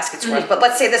what this basket's worth, but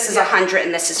let's say this is 100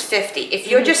 and this is 50. If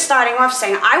you're just starting off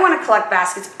saying, I want to collect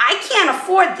baskets, I can't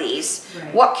afford these,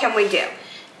 what can we do?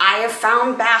 I have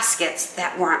found baskets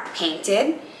that weren't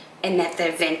painted and that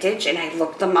they're vintage, and I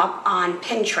looked them up on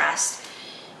Pinterest.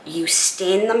 You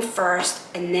stain them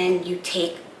first, and then you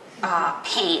take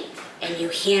paint and you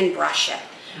hand brush it.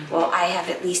 Well, I have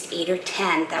at least 8 or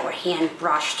 10 that were hand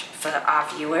brushed for our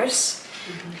viewers,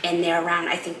 and they're around,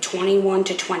 I think, $21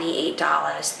 to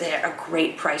 $28. They're a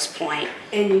great price point.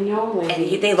 And you know,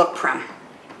 Lainey, and they look prim.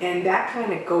 And that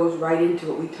kind of goes right into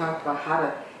what we talked about, how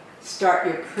to start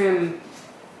your prim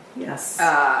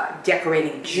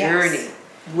decorating journey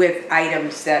with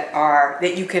items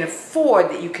that you can afford,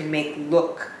 that you can make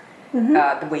look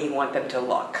the way you want them to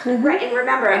look. Right, and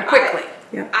remember, and quickly.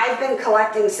 I've been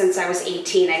collecting since I was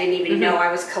 18. I didn't even know I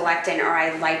was collecting, or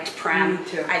I liked prim. Me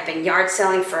too. I've been yard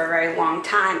selling for a very long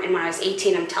time, and when I was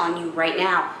 18, I'm telling you right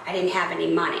now, I didn't have any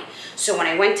money. So when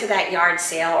I went to that yard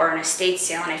sale or an estate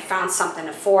sale and I found something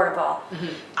affordable,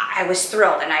 I was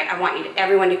thrilled, and I want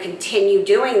everyone to continue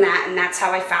doing that, and that's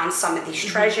how I found some of these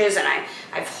treasures, and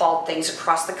I've hauled things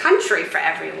across the country for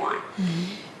everyone.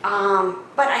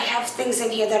 But I have things in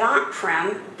here that aren't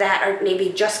prim, that are maybe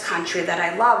just country, that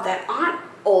I love, that aren't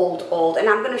old, and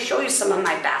I'm going to show you some of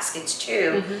my baskets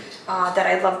too that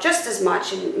I love just as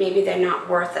much, and maybe they're not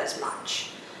worth as much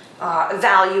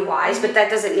value-wise, but that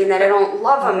doesn't mean that I don't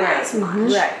love them as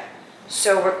much. Right.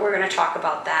 So we're going to talk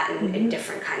about that in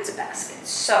different kinds of baskets.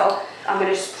 So I'm going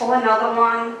to just pull another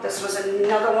one. This was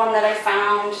another one that I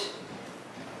found.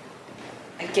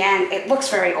 Again, it looks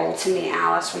very old to me,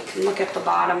 Alice. We can look at the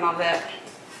bottom of it.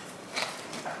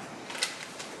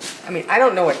 I mean, I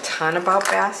don't know a ton about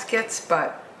baskets,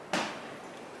 but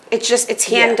It's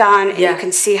hand done, and you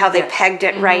can see how they pegged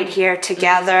it right here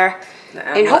together.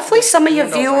 And hopefully some of your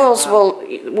viewers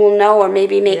will know or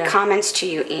maybe make comments to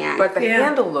you, Anne. But the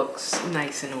handle looks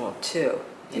nice and old too,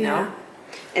 you know?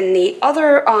 And the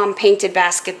other painted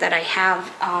basket that I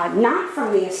have, not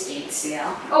from the estate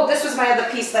sale. Oh, this was my other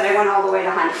piece that I went all the way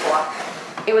to hunt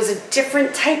for. It was a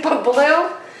different type of blue.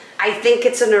 I think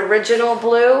it's an original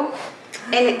blue.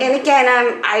 And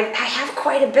again, I have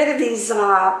quite a bit of these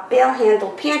bale handle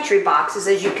pantry boxes,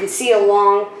 as you can see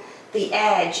along the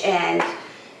edge. And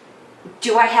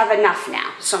do I have enough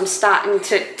now? So I'm starting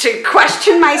to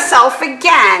question myself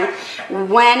again.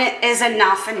 When is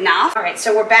enough enough? All right,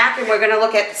 so we're back and we're going to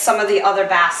look at some of the other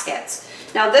baskets.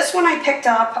 Now this one I picked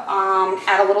up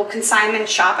at a little consignment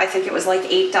shop. I think it was like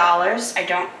 $8.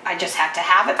 I just had to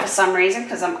have it for some reason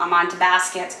because I'm onto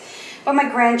baskets. But my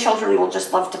grandchildren will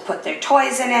just love to put their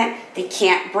toys in it. They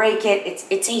can't break it.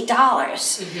 It's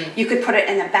 $8. You could put it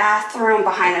in the bathroom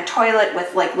behind the toilet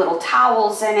with like little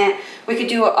towels in it. We could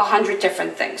do 100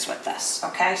 different things with this,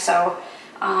 okay? So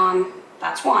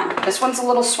that's one. This one's a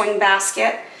little swing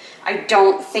basket. I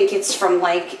don't think it's from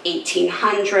like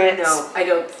 1800s. No, I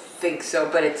don't think so,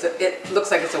 but it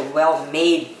looks like it's a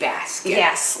well-made basket.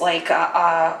 Yes, like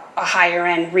a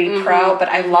higher-end repro, but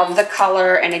I love the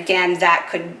color, and again, that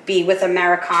could be with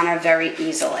Americana very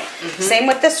easily. Same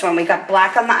with this one. We got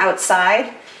black on the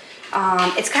outside.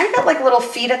 It's kind of got like little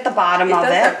feet at the bottom of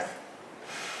it.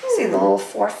 See the little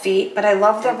 4 feet, but I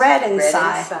love the red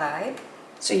inside.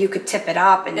 So you could tip it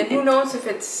up. And who knows if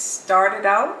it started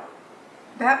out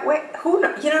that way? Who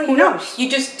knows? Who knows? You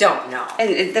just don't know.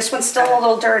 And this one's still a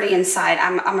little dirty inside.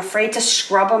 I'm afraid to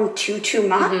scrub them too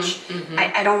much.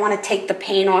 I don't want to take the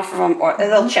paint off of them, or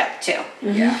they'll chip too.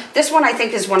 Yeah. This one I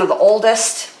think is one of the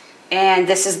oldest, and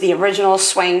this is the original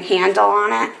swing handle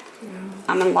on it.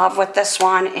 I'm in love with this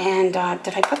one. And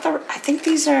did I put I think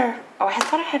these are, oh, I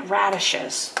thought I had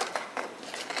radishes.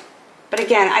 But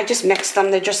again, I just mixed them.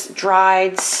 They're just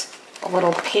dried, a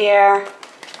little pear.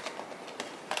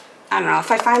 I don't know.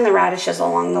 If I find the radishes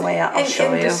along the way, I'll show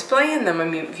you. And displaying them, I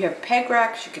mean, if you have peg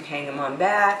racks, you can hang them on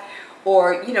that.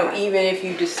 Or, you know, even if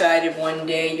you decided one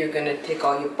day you're going to take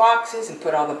all your boxes and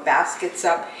put all the baskets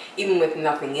up, even with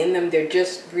nothing in them, they're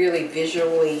just really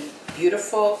visually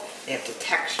beautiful. They have the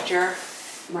texture,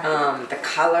 the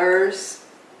colors.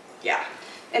 Yeah.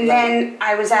 And then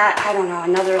I was at, I don't know,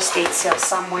 another estate sale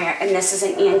somewhere, and this is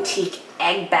an antique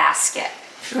egg basket.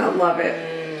 I love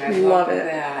it. I love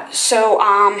it. So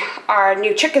our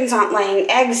new chickens aren't laying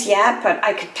eggs yet, but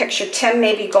I could picture Tim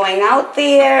maybe going out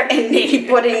there and maybe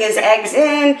putting his eggs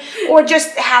in, or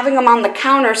just having them on the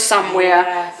counter somewhere.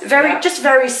 Yes, just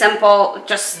very simple.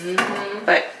 Just,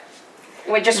 but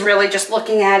we're just really just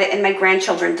looking at it, and my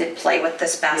grandchildren did play with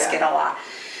this basket a lot.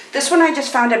 This one I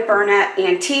just found at Burnett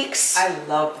Antiques. I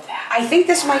love that. I think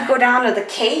this might go down to the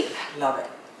Cape. Love it.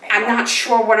 I'm not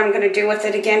sure what I'm going to do with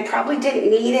it again. Probably didn't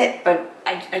need it, but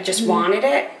I just wanted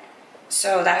it.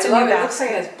 So that's a new basket. It looks like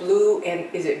it has blue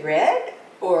and, is it red?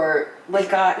 Or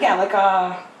like a, like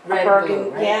a red burgundy. Blue,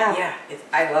 right? Yeah.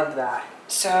 I love that.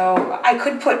 So I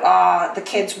could put the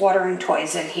kids' watering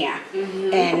toys in here,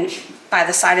 and by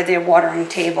the side of their watering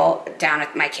table down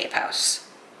at my Cape house.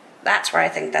 That's where I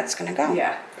think that's going to go.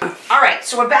 Yeah. All right,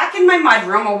 so we're back in my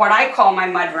mudroom, or what I call my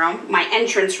mudroom, my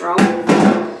entrance room.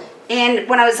 And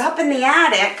when I was up in the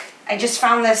attic, I just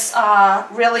found this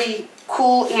really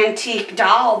cool antique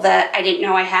doll that I didn't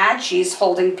know I had. She's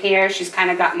holding pears. She's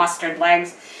kind of got mustard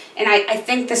legs. And I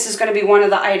think this is going to be one of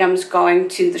the items going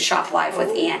to the Shop Live with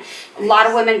Anne. A lot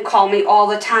of women call me all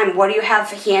the time, what do you have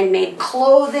for handmade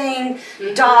clothing,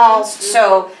 dolls?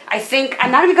 So I think, I'm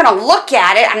not even going to look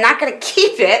at it. I'm not going to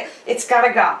keep it. It's got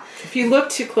to go. If you look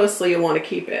too closely, you'll want to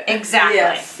keep it. Exactly.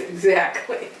 Yes,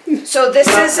 exactly. So this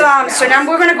is, so now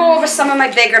we're going to go over some of my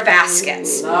bigger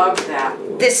baskets. Love that.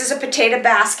 This is a potato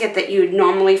basket that you would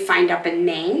normally find up in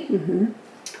Maine.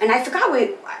 And I forgot,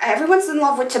 everyone's in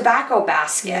love with tobacco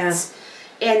baskets.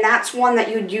 Yeah. And that's one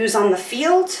that you'd use on the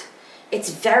field.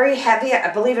 It's very heavy.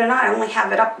 Believe it or not, I only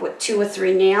have it up with 2 or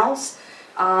 3 nails.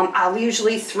 I'll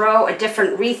usually throw a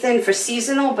different wreath in for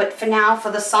seasonal, but for now,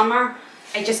 for the summer,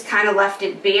 I just kind of left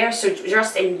it bare. So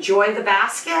just enjoy the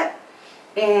basket.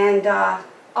 and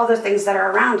other things that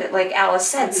are around it. Like Alice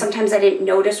said, sometimes I didn't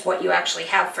notice what you actually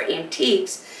have for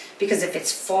antiques, because if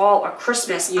it's fall or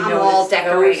Christmas, I'm all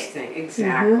decorated.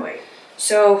 Exactly.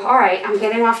 So, all right, I'm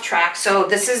getting off track. So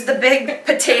this is the big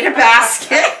potato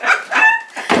basket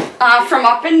from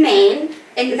up in Maine.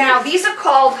 And now these are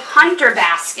called hunter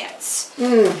baskets.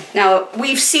 Now,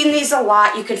 we've seen these a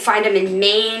lot. You can find them in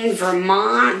Maine,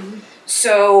 Vermont.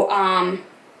 So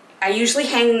I usually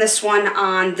hang this one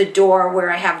on the door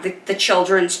where I have the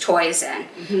children's toys in.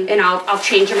 And I'll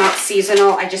change them out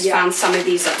seasonal. I just found some of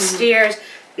these upstairs.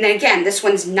 And then again, this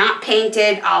one's not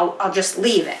painted. I'll just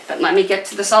leave it. But let me get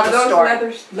to this other story. Are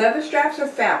those leather straps or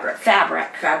fabric?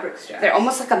 Fabric. Fabric straps. They're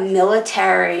almost like a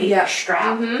military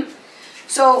strap.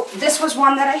 So this was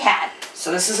one that I had.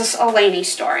 So this is a Lainey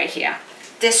story here.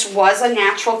 This was a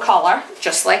natural color,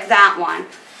 just like that one.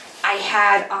 I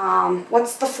had,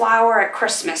 what's the flower at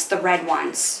Christmas, the red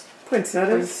ones?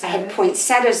 Poinsettias. I had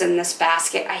poinsettias in this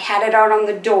basket. I had it out on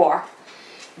the door.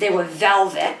 They were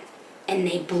velvet, and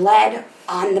they bled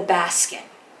on the basket.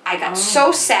 I got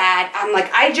so sad. I'm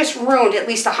like, I just ruined at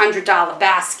least $100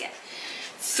 basket.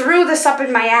 Threw this up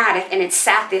in my attic, and it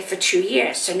sat there for 2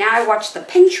 years. So now I watched the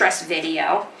Pinterest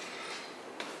video.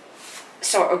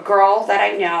 So a girl that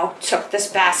I know took this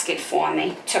basket for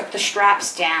me, took the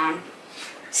straps down,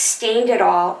 stained it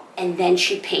all, and then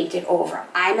she painted over.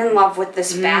 I'm in love with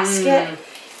this basket.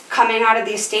 Coming out of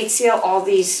the estate sale, all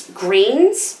these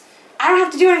greens. I don't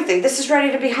have to do anything. This is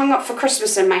ready to be hung up for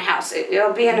Christmas in my house.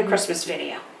 It'll be in a Christmas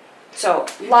video. So,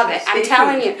 love it. I'm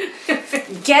telling you.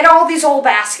 Get all these old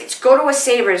baskets. Go to a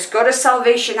Savers. Go to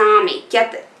Salvation Army.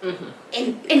 Get the,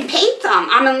 and paint them.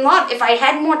 I'm in love. If I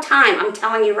had more time, I'm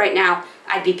telling you right now,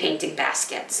 I'd be painting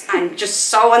baskets. I'm just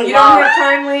so in love. You don't have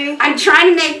time, Lainey? I'm trying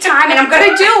to make time, and I'm going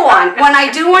to do one. When I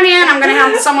do one I'm going to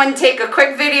have someone take a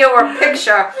quick video or a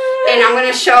picture, and I'm going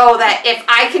to show that if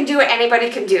I can do it, anybody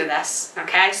can do this.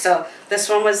 Okay? So, this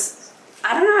one was,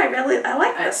 I don't know, I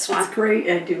like this one. It's great.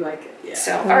 I do like it. Yeah.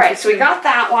 So, all right, so we got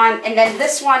that one, and then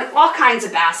this one, all kinds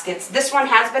of baskets. This one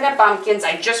has been at Bumpkins.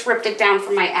 I just ripped it down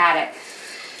from my attic.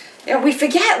 You know, we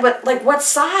forget what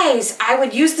size. I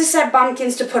would use this at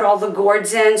Bumpkins to put all the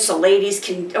gourds in so ladies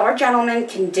can, or gentlemen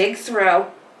can dig through.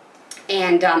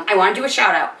 And I want to do a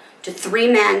shout out to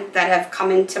 3 men that have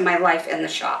come into my life in the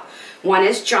shop. One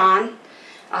is John.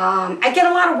 I get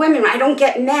a lot of women. I don't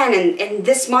get men. And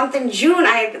this month in June,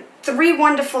 I have 3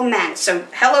 wonderful men. So,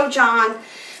 hello, John.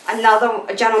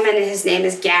 Another gentleman, his name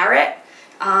is Garrett.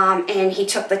 And he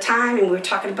took the time, and we were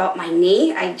talking about my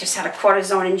knee. I just had a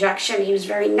cortisone injection. He was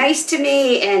very nice to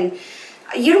me, and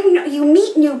you don't know, you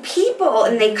meet new people,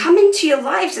 and they come into your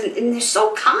lives, and they're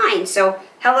so kind. So,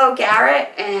 hello, Garrett,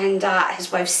 and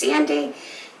his wife, Sandy,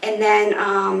 and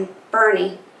then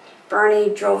Bernie.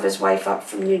 Bernie drove his wife up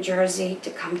from New Jersey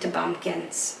to come to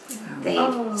Bumpkins. They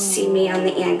see me on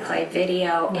the Enclave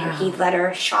video, and he let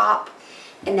her shop.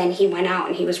 And then he went out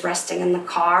and he was resting in the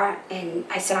car, and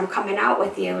I said, I'm coming out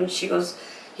with you. And she goes,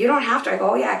 you don't have to. I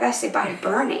go, oh yeah, I gotta say bye to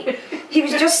Bernie. He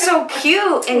was just so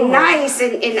cute and nice,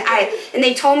 and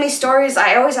they told me stories.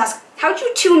 I always ask, how'd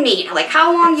you 2 meet? Like,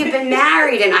 how long you been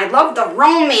married? And I love the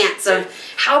romance of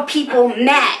how people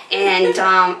met. And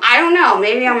I don't know,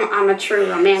 maybe I'm a true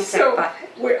romantic. So,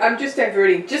 but I'm just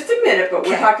diverting just a minute, but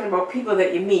we're talking about people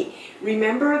that you meet.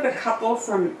 Remember the couple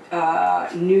from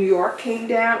New York came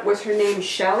down? Was her name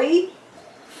Shelley?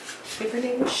 I think her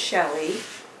name was Shelley.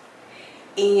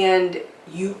 And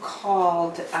you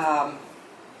called...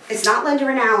 it's not Linda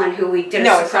and Alan who we did a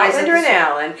no, surprise. it's not Linda and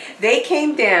Alan. They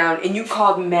came down and you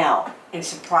called Mel and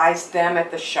surprised them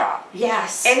at the shop.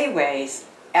 Yes. Anyways,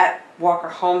 at Walker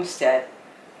Homestead,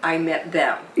 I met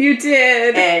them. You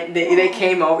did. And they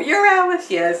came over. You're Alice,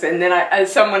 yes. And then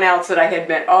someone else that I had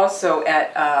met also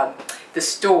at the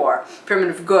store,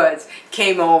 Primitive Goods,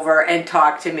 came over and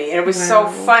talked to me. And it was so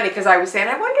funny because I was saying,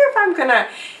 I wonder if I'm going to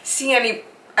see any...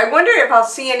 I wonder if I'll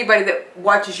see anybody that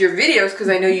watches your videos, because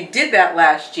I know you did that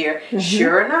last year.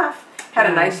 Sure enough, had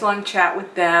a nice long chat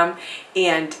with them,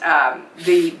 and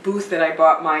the booth that I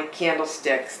bought my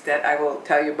candlesticks that I will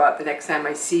tell you about the next time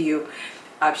I see you,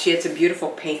 she had some beautiful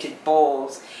painted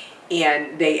bowls,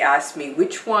 and they asked me,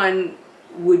 which one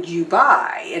would you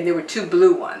buy? And there were 2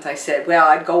 blue ones. I said, well,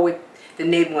 I'd go with the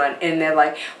nib one, and they're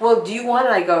like, well, do you want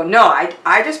it? I go, no,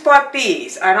 I just bought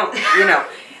these. I don't, you know.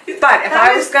 But if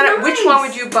I was gonna, which one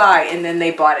would you buy? And then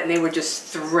they bought it, and they were just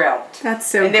thrilled. That's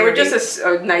so. And they were just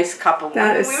a nice couple.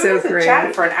 That is so great. We were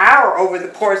chatting for an hour over the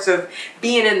course of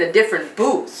being in the different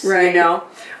booths, you know.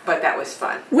 But that was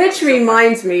fun. Which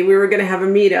reminds me, we were going to have a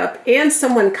meetup, and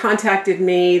someone contacted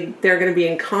me. They're going to be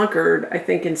in Concord, I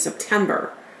think, in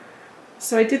September.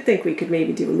 So I did think we could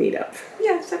maybe do a meetup.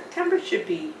 Yeah, September should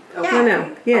be okay. I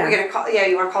know. Yeah. Are we gonna call? Yeah,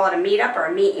 you want to call it a meetup or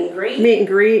a meet and greet? Meet and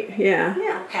greet. Yeah.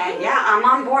 Yeah. Okay. Yeah, I'm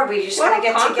on board. We just Well, want to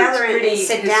get Concord's together and pretty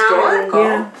sit historical.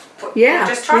 down. Yeah. We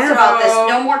just talked Yeah. about this.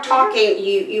 No more talking.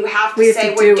 You have to We have say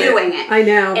to we're do it. doing it. I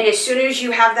know. And as soon as you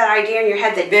have that idea in your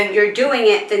head that Then you're doing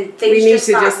it, then We things need just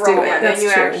to start just do it. rolling. And That's then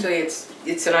you true. actually,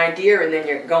 it's an idea, and then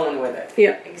you're going with it.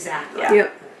 Yep. Exactly. Yeah.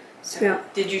 Yep. So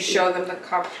Yep. Did you show them the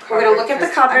cupboard? we're gonna look at the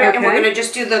cupboard and we're Okay. gonna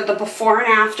just do the before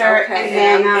and after, Okay, and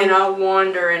then and I'll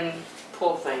wander and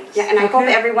pull things. yeah. And I hope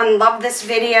Okay. everyone loved this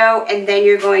video. And then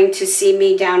you're going to see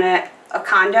me down at a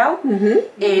condo,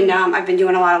 and I've been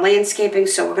doing a lot of landscaping,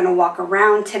 so we're gonna walk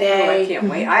around today. Oh, I can't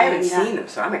wait. I haven't And, seen them,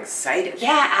 so I'm excited.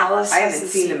 Yeah, Alice. I haven't hasn't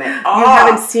seen them at all. You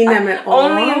haven't seen them at all?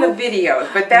 Only in the videos,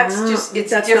 but that's just, it's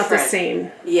That's different. not the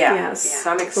same. Yeah. Yes.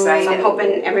 So I'm So excited. I'm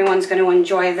hoping everyone's going to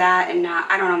enjoy that, and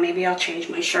I don't know, maybe I'll change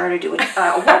my shirt or do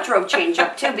a wardrobe change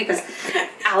up too, because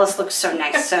Alice looks so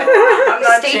nice. So I'm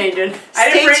not stay, changing. I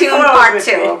didn't Stay bring tuned, clothes part with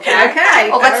 2. me. Okay. Okay.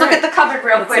 Well, let's All look right. at the cupboard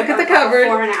real quick. look at the cupboard.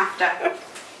 Before and after.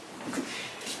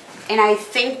 And I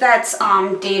think that's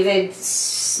David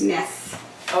Smith.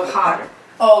 Oh, Potter.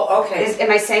 Oh, okay. Am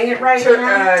I saying it right?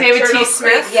 now? David T. Turtle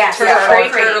Smith? Creek. Yes, Turtle yeah,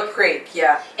 Creek. Creek. Turtle Creek,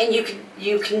 yeah. And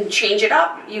you can change it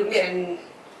up. You can.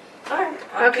 All right.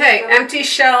 Okay, empty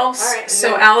shelves. All right, and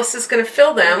So then- Alice is going to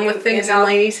fill them with things in I'll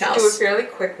Lainey's do it house. fairly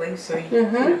quickly, so you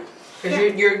know,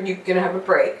 because you're gonna have a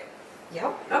break.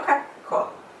 Yep. Okay. Cool.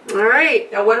 All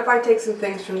right. Now, what if I take some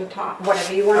things from the top?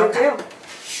 Whatever you want to Okay. do.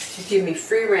 You give me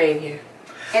free reign here.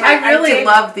 And I really did-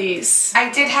 love these. I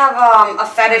did have a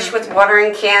fetish with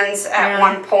watering cans at Yeah.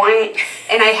 one point,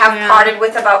 and I have Yeah. parted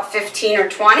with about 15 or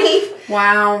 20.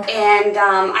 Wow. And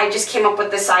I just came up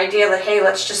with this idea that, hey,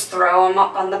 let's just throw them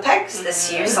up on the pegs this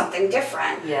year, something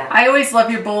different. Yeah. I always love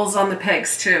your bowls on the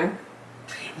pegs too.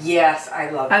 Yes, I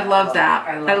love that. I love that.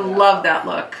 I love that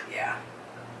look. Yeah.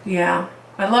 Yeah.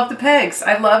 I love the pegs.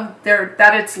 I love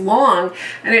that it's long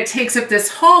and it takes up this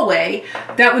hallway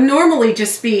that would normally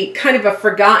just be kind of a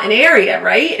forgotten area,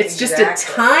 right? It's just a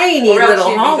Exactly. tiny Or else little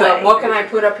you'd be hallway. going, what can I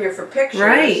put up here for pictures?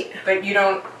 Right. But you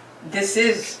don't. This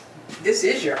is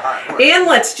your artwork. And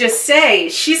let's just say,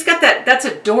 she's got that's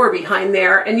a door behind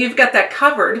there, and you've got that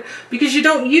covered because you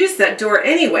don't use that door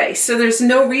anyway, so there's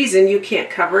no reason you can't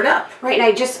cover it up. Right,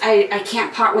 and I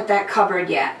can't part with that cupboard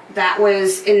yet. That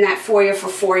was in that foyer for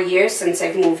 4 years since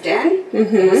I've moved in.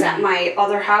 It was at my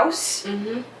other house.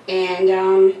 And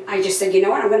I just said, you know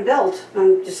what, I'm going to build.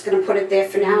 I'm just going to put it there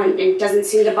for now, and it doesn't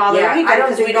seem to bother Yeah, anybody I don't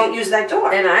because we think don't use that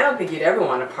door. And I don't think you'd ever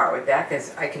want to part with that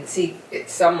because I can see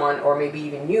it's someone, or maybe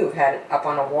even you, have had it up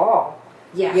on a wall.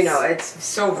 Yes. You know, it's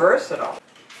so versatile.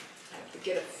 I have to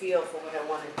get a feel for what I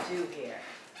want to do here.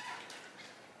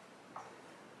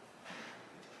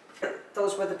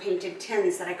 Those were the painted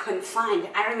tins that I couldn't find.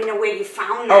 I don't even know where you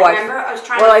found that. Remember? I was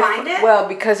trying to find it. Well,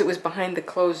 because it was behind the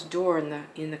closed door in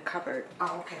the cupboard.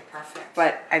 Oh, okay, perfect.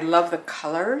 But I love the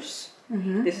colors.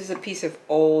 This is a piece of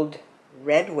old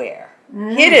redware.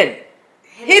 Hidden,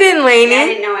 Lainey. Yeah, I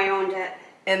didn't know I owned it.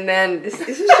 And then this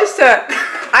is just a,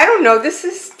 I don't know, there's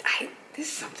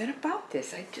something about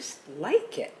this. I just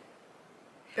like it.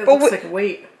 It But looks like a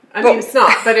weight. I mean, it's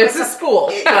not, but it's a spool.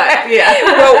 But yeah.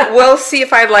 Well, we'll see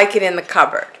if I like it in the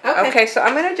cupboard. Okay. Okay, so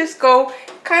I'm going to just go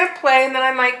kind of play, and then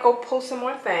I might go pull some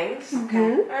more things.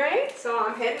 Okay. All right, so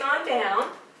I'm heading on down.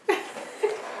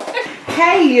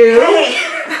 Hey, you. Hey.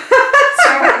 So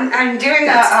I'm doing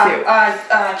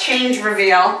a change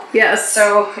reveal. Yes.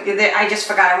 So I just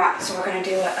forgot so we're going to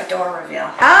do a door reveal.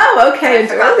 Oh, okay. I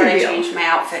forgot that I reveal. changed my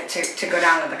outfit to go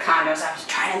down to the condos. I was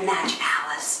trying to match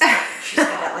Alice. She's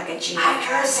got like a jean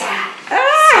dress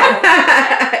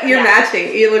on. You're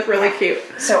matching. You look really cute.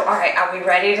 So, all right, are we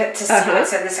ready to see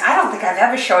what's in this? I don't think I've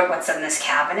ever showed what's in this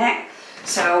cabinet.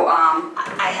 So,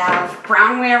 I have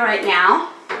brownware right now.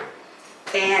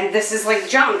 And this is like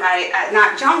junk.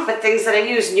 Not junk, but things that I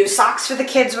use. New socks for the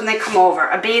kids when they come over.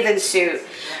 A bathing suit.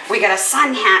 We got a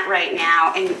sun hat right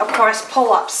now. And, of course,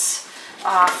 pull-ups.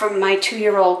 From my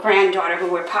 2-year-old granddaughter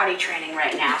who we're potty training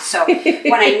right now. So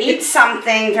when I need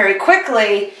something very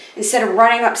quickly, instead of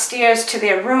running upstairs to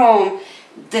their room,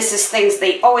 this is things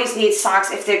they always need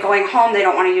socks. If they're going home, they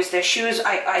don't want to use their shoes.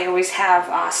 I always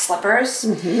have slippers.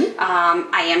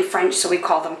 I am French, so we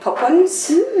call them poupons.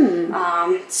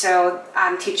 So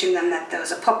I'm teaching them that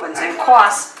those are poupons. And of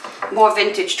course, more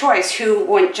vintage toys. Who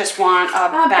wouldn't just want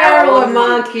a barrel of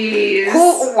monkeys.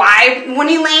 Why?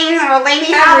 Winnie Lane or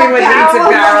Lainey Everyone needs a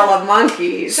barrel of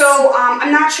monkeys. So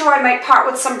I'm not sure. I might part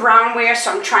with some brownware,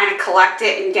 so I'm trying to collect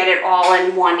it and get it all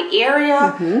in one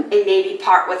area, and maybe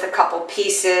part with a couple pieces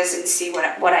pieces and see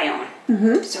what I own.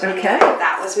 So Okay. anyway,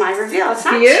 that was my reveal. It's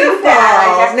not Beautiful. too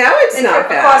bad. No, it's not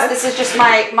bad. Of course, this is just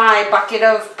my bucket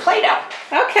of Play-Doh.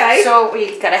 Okay. So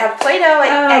we gotta have Play-Doh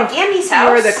at Gammy's house.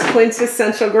 You're the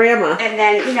quintessential grandma. And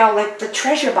then, you know, like the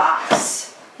treasure box.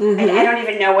 And I don't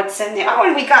even know what's in there. Oh, what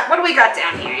do we got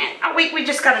down here, Aunt? Oh, we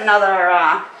just got another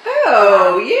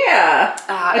yeah.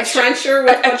 A trencher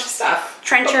with a bunch of stuff.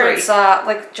 Trencher. It's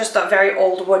like just a very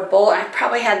old wood bowl. I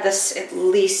probably had this at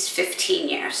least 15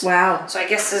 years. Wow. So I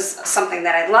guess this is something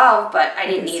that I love, but I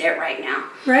didn't need it right now.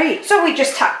 Right. So we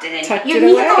just tucked it in. Tucked you it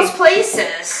need away. those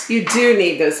places. You do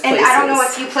need those places. And I don't know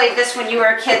if you played this when you were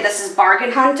a kid. This is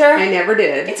Bargain Hunter. I never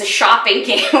did. It's a shopping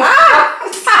game.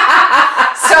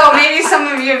 So maybe some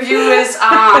of your viewers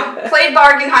played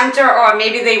Bargain Hunter, or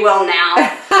maybe they will now.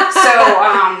 So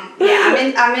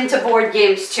yeah, I'm into board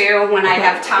games too when I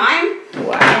have time.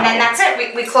 Wow. And then that's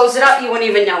it. We close it up. You won't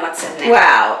even know what's in there.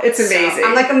 Wow, it's amazing. So,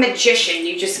 I'm like a magician.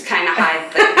 You just kind of hide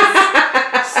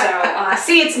things. So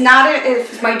see, it's not.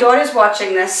 If my daughter's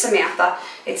watching this, Samantha,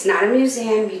 it's not a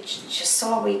museum. You just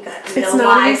saw we got It's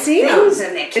not a museum. Things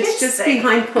in there. It's just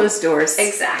behind closed doors.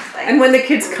 Exactly. And when the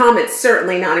kids come, it's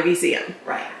certainly not a museum.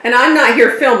 Right. And I'm not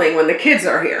here filming when the kids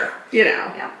are here. You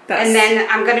know. Yeah. And then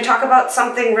I'm going to talk about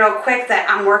something real quick that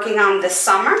I'm working on this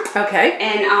summer. Okay.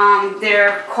 And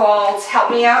they're called, help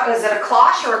me out, is it a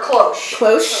cloche or a cloche?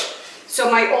 Cloche.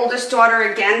 So my oldest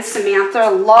daughter, again, Samantha,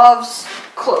 loves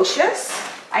cloches.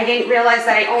 I didn't realize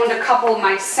that I owned a couple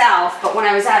myself, but when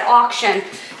I was at auction,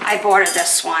 I bought her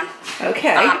this one.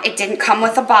 Okay. It didn't come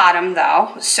with a bottom,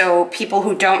 though, so people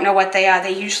who don't know what they are,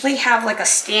 they usually have like a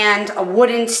stand, a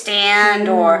wooden stand,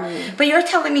 or... But you're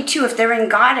telling me, too, if they're in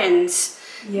gardens...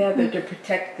 Yeah, they're to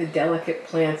protect the delicate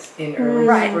plants in early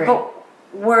spring. But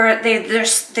were they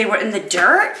were in the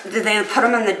dirt? Did they put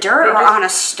them in the dirt or on a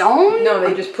stone? No,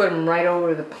 they just put them right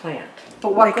over the plant.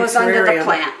 But what Like a goes under the terrarium.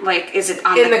 plant? Like, is it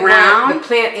on In the ground? The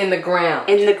plant in the ground.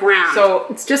 In the ground. So,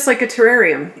 It's just like a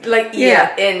terrarium. like,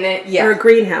 Yeah. yeah. Or a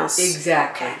greenhouse.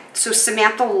 Exactly. Okay. So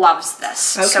Samantha loves this.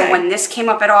 So Okay. when this came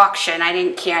up at auction, I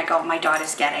didn't care. I go, my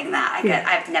daughter's getting that.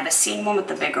 I've never seen one with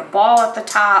the bigger ball at the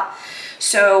top.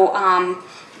 So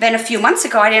then a few months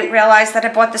ago, I didn't realize that I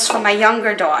bought this for my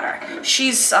younger daughter.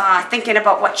 She's thinking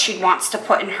about what she wants to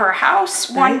put in her house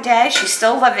one day. She's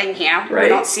still living here. Right. We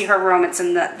don't see her room. It's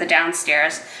in the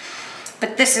downstairs.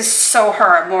 But this is so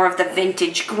her, more of the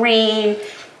vintage green.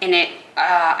 And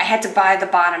I had to buy the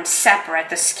bottom separate.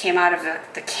 This came out of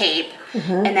the cape.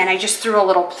 And then I just threw a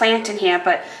little plant in here.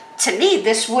 But to me,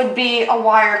 this would be a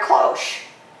wire cloche.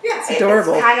 Yeah, it's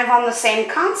adorable. It's kind of on the same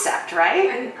concept,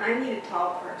 right? I need a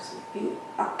tall person.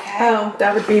 Okay. Oh,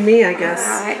 that would be me, I guess.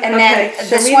 All right. And Okay, then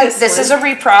show this me one, this this one. is a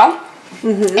repro.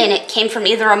 And it came from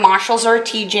either a Marshall's or a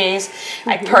TJ's.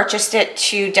 I purchased it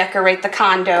to decorate the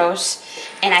condos.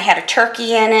 And I had a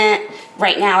turkey in it.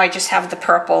 Right now I just have the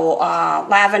purple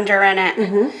lavender in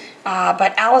it.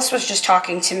 But Alice was just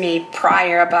talking to me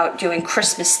prior about doing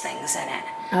Christmas things in it.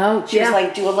 Oh, She was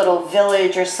like, do a little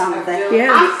village or something.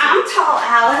 Yeah. I'm tall,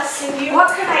 Alice, and you.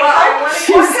 What can I help?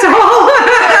 She's tall.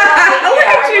 Look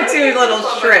at you two little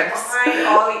shrimps. Behind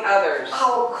all the others.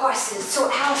 Oh, of course. So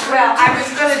Alice, Well, I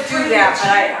was going to do that,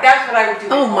 but that's what I would do.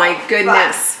 Oh at my home.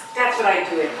 goodness. But that's what I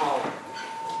do at home.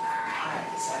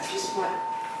 Alright, so I just want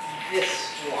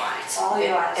this one. It's all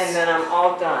yours. And then I'm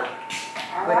all done.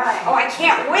 All right. Oh, I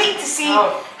can't wait to see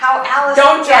Oh. how Alice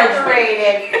Don't judge me.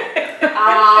 decorated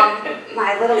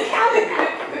my little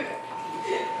cabinet.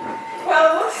 Well,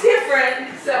 it looks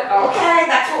different. So. Okay,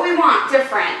 that's what we want.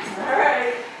 Different.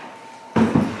 Alright.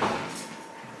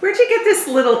 Where'd you get this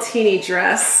little teeny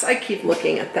dress? I keep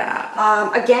looking at that.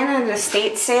 Again, at an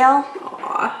estate sale.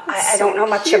 Aw, I don't know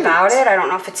much about it. I don't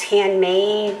know if it's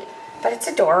handmade, but it's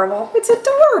adorable. It's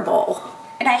adorable.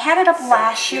 And I had it up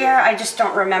last year. I just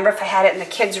don't remember if I had it in the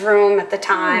kids' room at the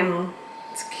time.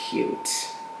 It's cute.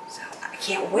 So I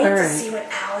can't wait All to right. see what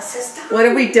Alice has done. What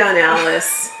have we done,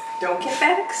 Alice? Don't get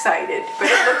that excited, but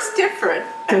it looks different.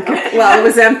 Well, it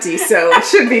was empty, so it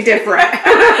should be different.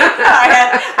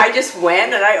 I just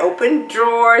went and I opened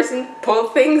drawers and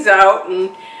pulled things out, and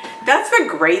that's the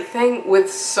great thing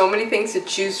with so many things to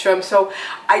choose from. So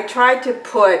I tried to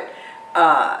put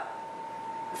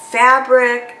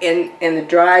fabric and the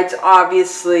drieds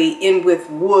obviously in with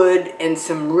wood and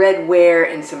some red ware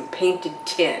and some painted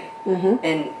tin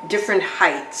and different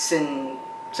heights, and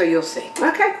so you'll see.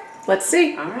 Okay, let's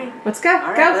see. All right. Let's go.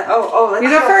 All right. Go. Let's You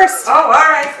go first. Oh, all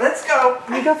right. Let's go.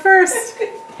 You go first.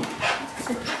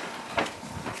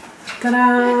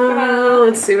 Ta-da!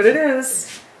 Let's see what it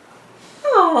is.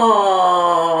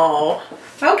 Oh,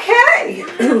 okay.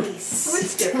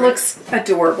 Nice. It looks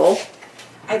adorable.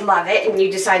 I love it, and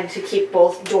you decided to keep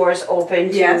both doors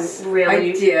open to really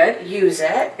use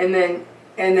it.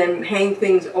 And then hang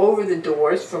things over the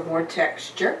doors for more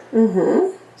texture.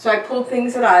 So I pulled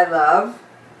things that I love.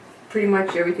 Pretty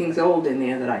much everything's old in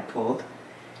there that I pulled.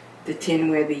 The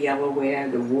tinware, the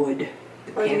yellowware, the wood,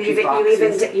 the pantry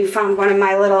boxes. You found one of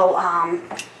my little,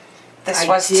 this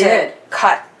was to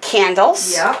cut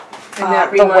candles. Yep. And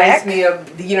that reminds me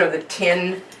of, the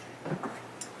tin,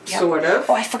 sort of.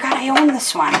 Oh, I forgot I own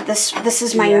this one. This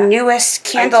is my newest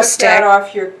candlestick. I took that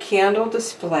off your candle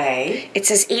display. It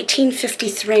says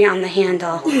 1853 on the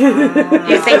handle.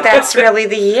 You think that's really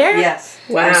the year? Yes.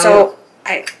 Wow. So,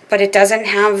 but it doesn't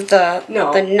have the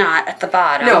nut at the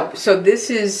bottom. No, so this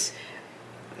is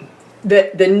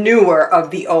the newer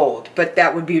of the old, but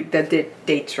that would be the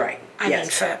date's right. I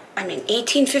mean,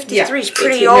 1853 is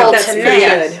pretty old that's to me. pretty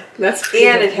good. That's pretty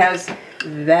And good. it has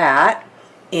that,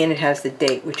 and it has the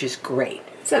date, which is great.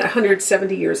 It's at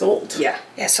 170 years old. Yeah.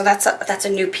 Yeah, so that's a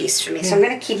new piece for me. So I'm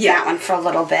going to keep that one for a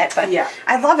little bit. But Yeah.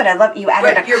 I love it. I love you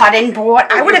added But a cut-in board.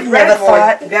 I would have never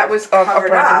thought that was of a covered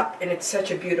brother. up, and it's such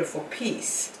a beautiful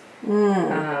piece.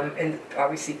 And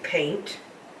obviously paint.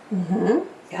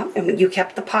 Yeah, and you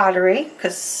kept the pottery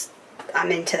because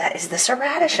I'm into that. Is this a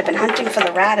radish? I've been hunting for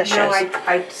the radishes. No,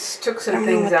 I took some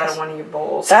things out of one of your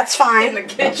bowls. That's fine. In the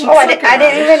kitchen. Oh, I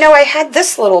didn't even know I had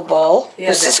this little bowl. Yeah,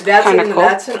 this is kind of cool.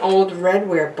 That's an old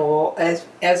redware bowl, as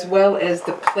well as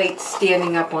the plate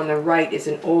standing up on the right is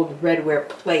an old redware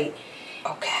plate.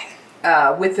 Okay.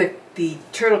 With the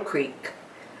Turtle Creek.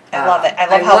 I love it. I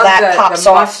love how that pops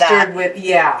off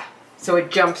that. So it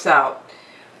jumps out.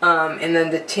 And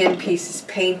then the tin piece is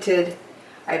painted.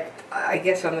 I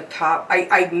guess on the top.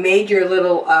 I made your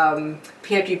little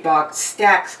pantry box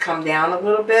stacks come down a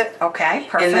little bit. Okay,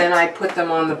 perfect. And then I put them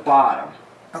on the bottom.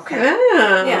 Okay.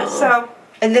 Oh. Yeah, so.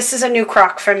 And this is a new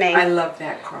crock for me. I love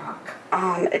that crock.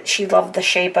 She loved the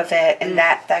shape of it, and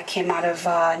that came out of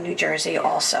New Jersey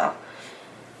also.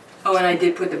 Oh, and I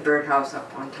did put the birdhouse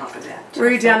up on top of that. Were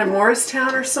you down in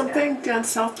Morristown or something? Down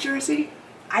South Jersey?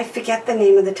 I forget the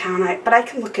name of the town, but I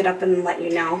can look it up and let you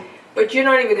know. But you're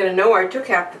not even going to know where I took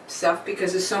half the stuff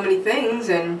because there's so many things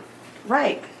and...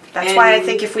 Right. That's why I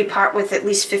think if we part with at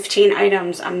least 15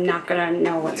 items, I'm not going to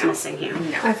know what's missing here.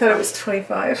 No. I thought it was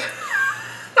 25. She's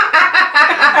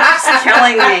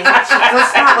killing me.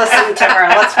 Let's not listen to her.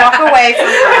 Let's walk away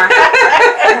from her.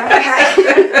 Okay.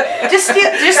 Just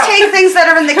take things that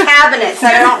are in the cabinets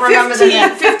that I don't remember the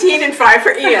name. 15 and 5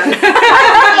 for Ian.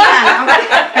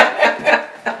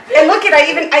 And look at I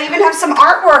even have some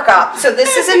artwork up. So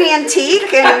this is an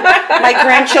antique, and my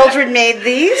grandchildren made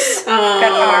these.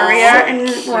 Got Aria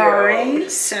and Rory.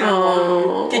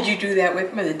 So Did you do that with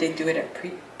them, or did they do it at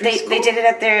preschool? They did it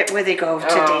at where they go to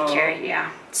daycare. Yeah.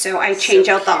 So I change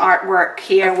out the artwork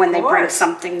here when they bring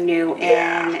something new in,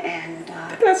 and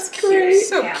That's great.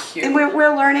 So cute. And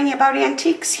we're learning about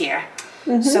antiques here.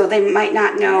 So they might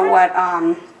not know what.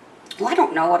 Well, I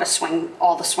don't know what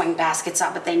all the swing baskets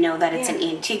are, but they know that it's an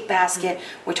antique basket.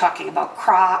 We're talking about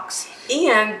Crocs.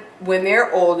 And when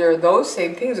they're older, those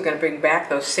same things are going to bring back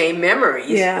those same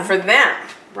memories for them.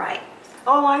 Right.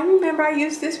 Oh, I remember I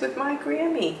used this with my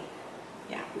Grammy.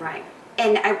 Yeah, right.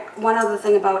 And one other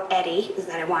thing about Eddie is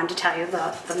that I wanted to tell you,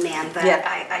 the man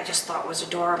that I just thought was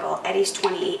adorable. Eddie's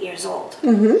 28 years old.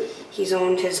 He's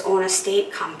owned his own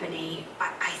estate company,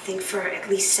 I think, for at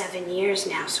least 7 years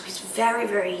now. So he's very,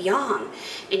 very young.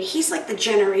 And he's like the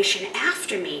generation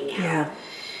after me now. Yeah.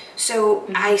 So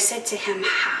I said to him,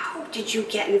 how did you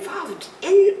get involved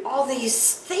in all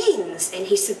these things? And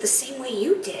he said, the same way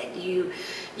you did.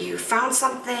 You found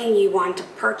something, you wanted to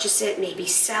purchase it, maybe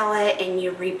sell it, and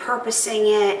you're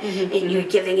repurposing it, and you're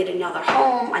giving it another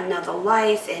home, another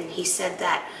life. And he said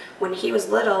that when he was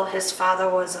little, his father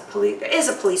was a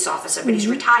police officer, but he's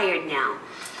retired now.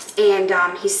 And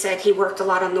he said he worked a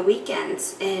lot on the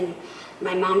weekends, and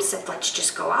my mom said, let's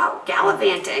just go out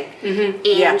gallivanting.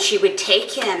 And she would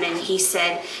take him, and he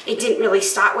said it didn't really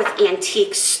start with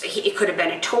antiques. It could have been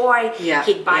a toy.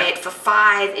 He'd buy it for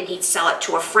 $5, and he'd sell it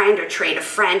to a friend or trade a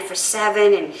friend for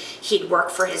 $7, and he'd work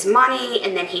for his money,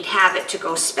 and then he'd have it to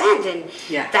go spend. And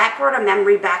that brought a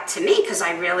memory back to me because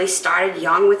I really started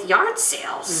young with yard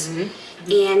sales.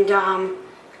 And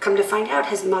come to find out,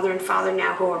 his mother and father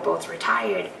now, who are both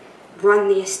retired, run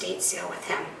the estate sale with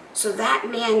him. So that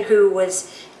man who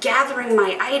was gathering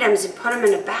my items and put them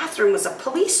in a bathroom was a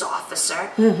police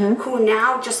officer who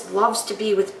now just loves to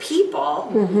be with people.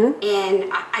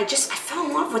 And I fell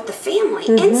in love with the family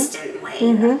instantly.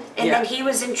 And then he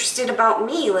was interested about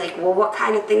me, like, well, what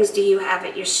kind of things do you have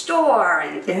at your store,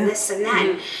 and this and that.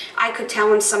 And I could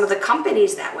tell him some of the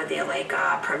companies that were there, like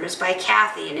Primers by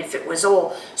Kathy, and if it was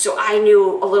old. So I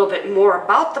knew a little bit more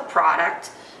about the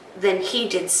product than he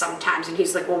did sometimes. And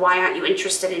he's like, well, why aren't you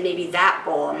interested in maybe that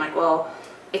bowl? I'm like, well,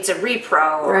 it's a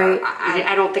repro, or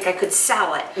I don't think I could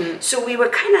sell it. So we were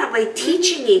kind of like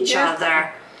teaching each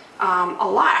other a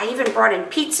lot. I even brought in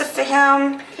pizza for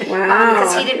him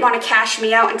because he didn't want to cash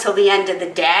me out until the end of the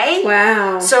day.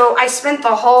 So I spent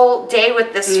the whole day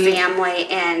with this family,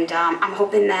 and I'm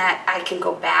hoping that I can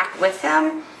go back with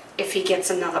him if he gets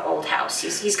another old house.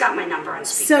 He's got my number on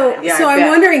speed dial. So I'm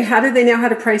wondering, how do they know how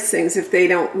to price things if they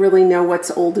don't really know what's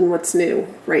old and what's new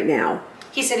right now?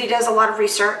 He said he does a lot of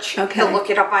research. He'll look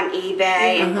it up on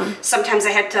eBay. And sometimes I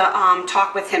had to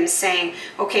talk with him saying,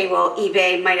 okay, well,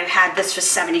 eBay might have had this for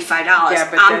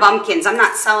 $75 on Bumpkins. I'm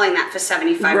not selling that for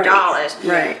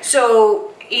 $75. So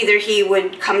either he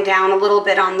would come down a little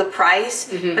bit on the price,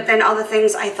 but then other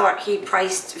things I thought he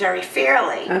priced very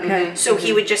fairly. So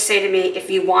he would just say to me, if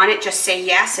you want it, just say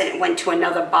yes, and it went to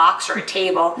another box or a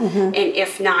table, and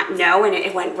if not, no, and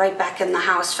it went right back in the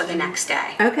house for the next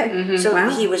day. So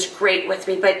he was great with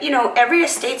me. But, you know, every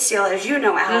estate sale, as you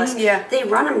know, Alice, they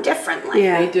run them differently.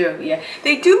 They do,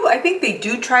 They do, I think they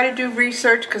do try to do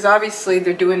research, because obviously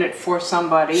they're doing it for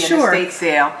somebody, an estate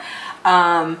sale.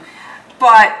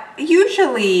 But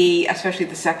usually, especially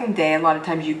the second day, a lot of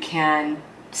times you can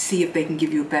see if they can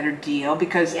give you a better deal,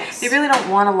 because they really don't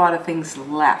want a lot of things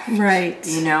left.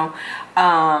 You know?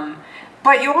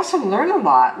 But you also learn a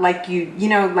lot. Like you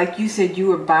know, like you said, you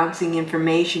were bouncing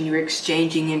information, you were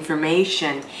exchanging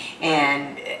information,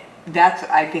 and that's,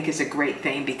 I think, is a great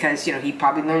thing, because, you know, he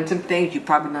probably learned some things, you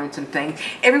probably learned some things.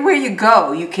 Everywhere you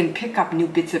go, you can pick up new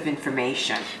bits of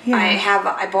information.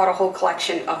 I bought a whole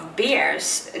collection of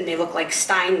beers, and they look like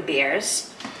Stein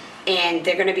beers, and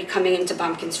they're going to be coming into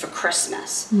Bumpkins for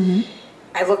Christmas.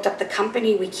 I looked up the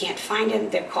company, we can't find them.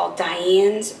 They're called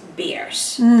Diane's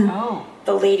Beers.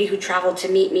 The lady who traveled to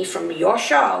meet me from your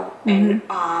show, and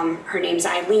her name's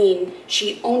Eileen,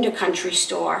 she owned a country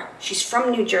store. She's from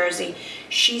New Jersey.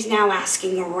 She's now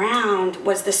asking around,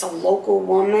 was this a local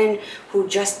woman who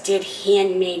just did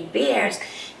handmade beers?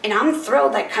 And I'm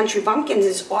thrilled that Country Bumpkins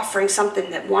is offering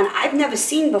something that, one, I've never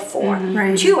seen before.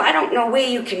 Two, I don't know where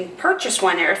you can purchase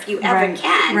one, or if you ever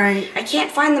can. I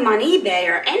can't find them on eBay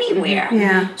or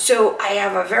anywhere. So I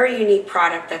have a very unique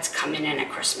product that's coming in at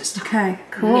Christmas time.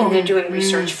 And they're doing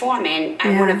research for me, and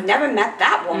I would have never met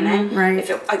that woman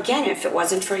if it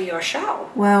wasn't for your show.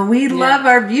 Well, we love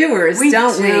our viewers,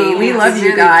 don't we? We love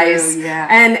you guys.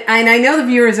 And I know the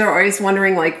viewers are always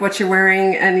wondering, like, what you're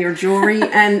wearing and your jewelry.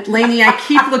 And Lainey, I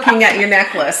keep looking at your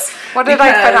necklace. What did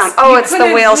I put on? Oh, it's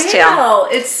the whale's tail.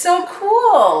 It's so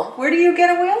cool. Where do you get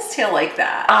a whale's tail like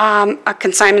that? A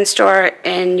consignment store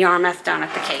in Yarmouth down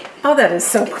at the Cape. Oh, that is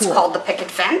so cool. It's called the Picket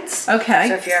Fence. So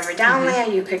if you're ever down there,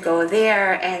 you could go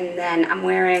there. And then I'm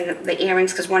wearing the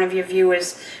earrings, because one of your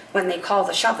viewers, when they call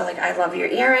the shop, they're like, I love your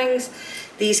earrings.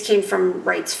 These came from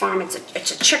Wright's Farm. It's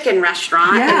a chicken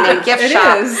restaurant and then gift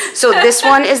shop. So this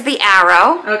one is the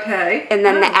arrow. And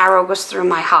then the arrow goes through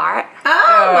my heart.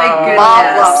 Oh my goodness.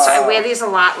 Love. So I wear these a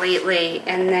lot lately.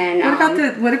 And then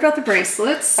what about the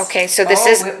bracelets? Okay, so this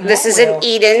is an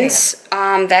Eden's.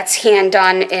 That's hand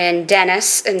done in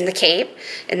Dennis in the Cape.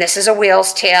 And this is a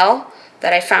whale's tail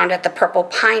that I found at the Purple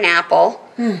Pineapple.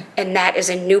 And that is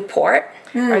in Newport.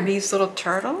 Are these little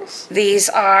turtles? These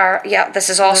are, this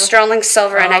is all sterling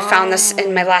silver, and I found this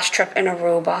in my last trip in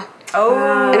Aruba.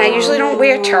 And I usually don't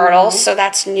wear turtles, so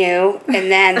that's new. And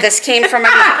then this came from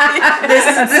this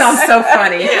sounds so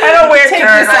funny. I don't wear turtles.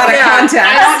 This out of context.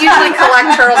 I don't usually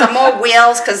collect turtles. I'm more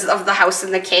whales because of the house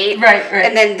in the Cape.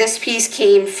 And then this piece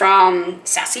came from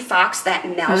Sassy Fox, that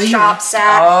Mel shops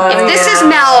at. If this is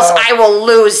Mel's, I will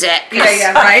lose it.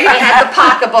 I had the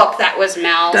pocketbook that was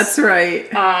Mel's. That's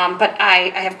right. But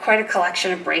I have quite a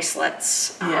collection of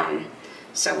bracelets.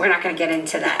 So we're not going to get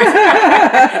into that.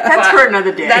 That's for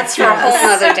another day. That's for a whole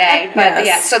other day. But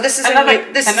so this is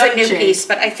a new piece,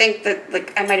 but I think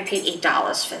that I might have paid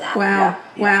 $8 for that.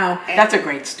 Wow. That's a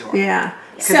great store.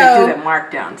 Because they do the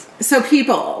markdowns. So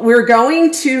people, we're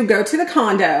going to go to the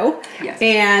condo.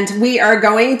 And we are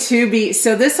going to be,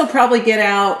 so this will probably get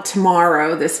out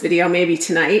tomorrow, this video, maybe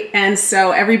tonight. And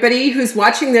so everybody who's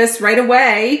watching this right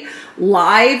away,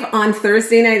 live on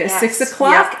Thursday night at 6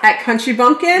 o'clock at Country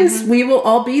Bumpkins, we will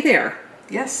all be there.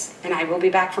 And I will be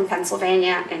back from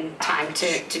Pennsylvania in time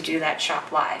to do that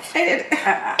shop live.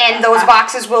 And those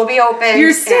boxes will be open.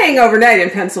 You're staying overnight in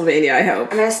Pennsylvania, I hope.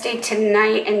 I'm going to stay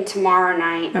tonight and tomorrow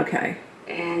night. Okay.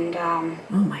 And oh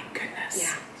my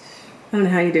goodness. I don't know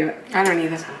how you do it. I don't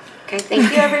either. Okay,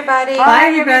 thank you, everybody.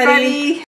 Bye, everybody.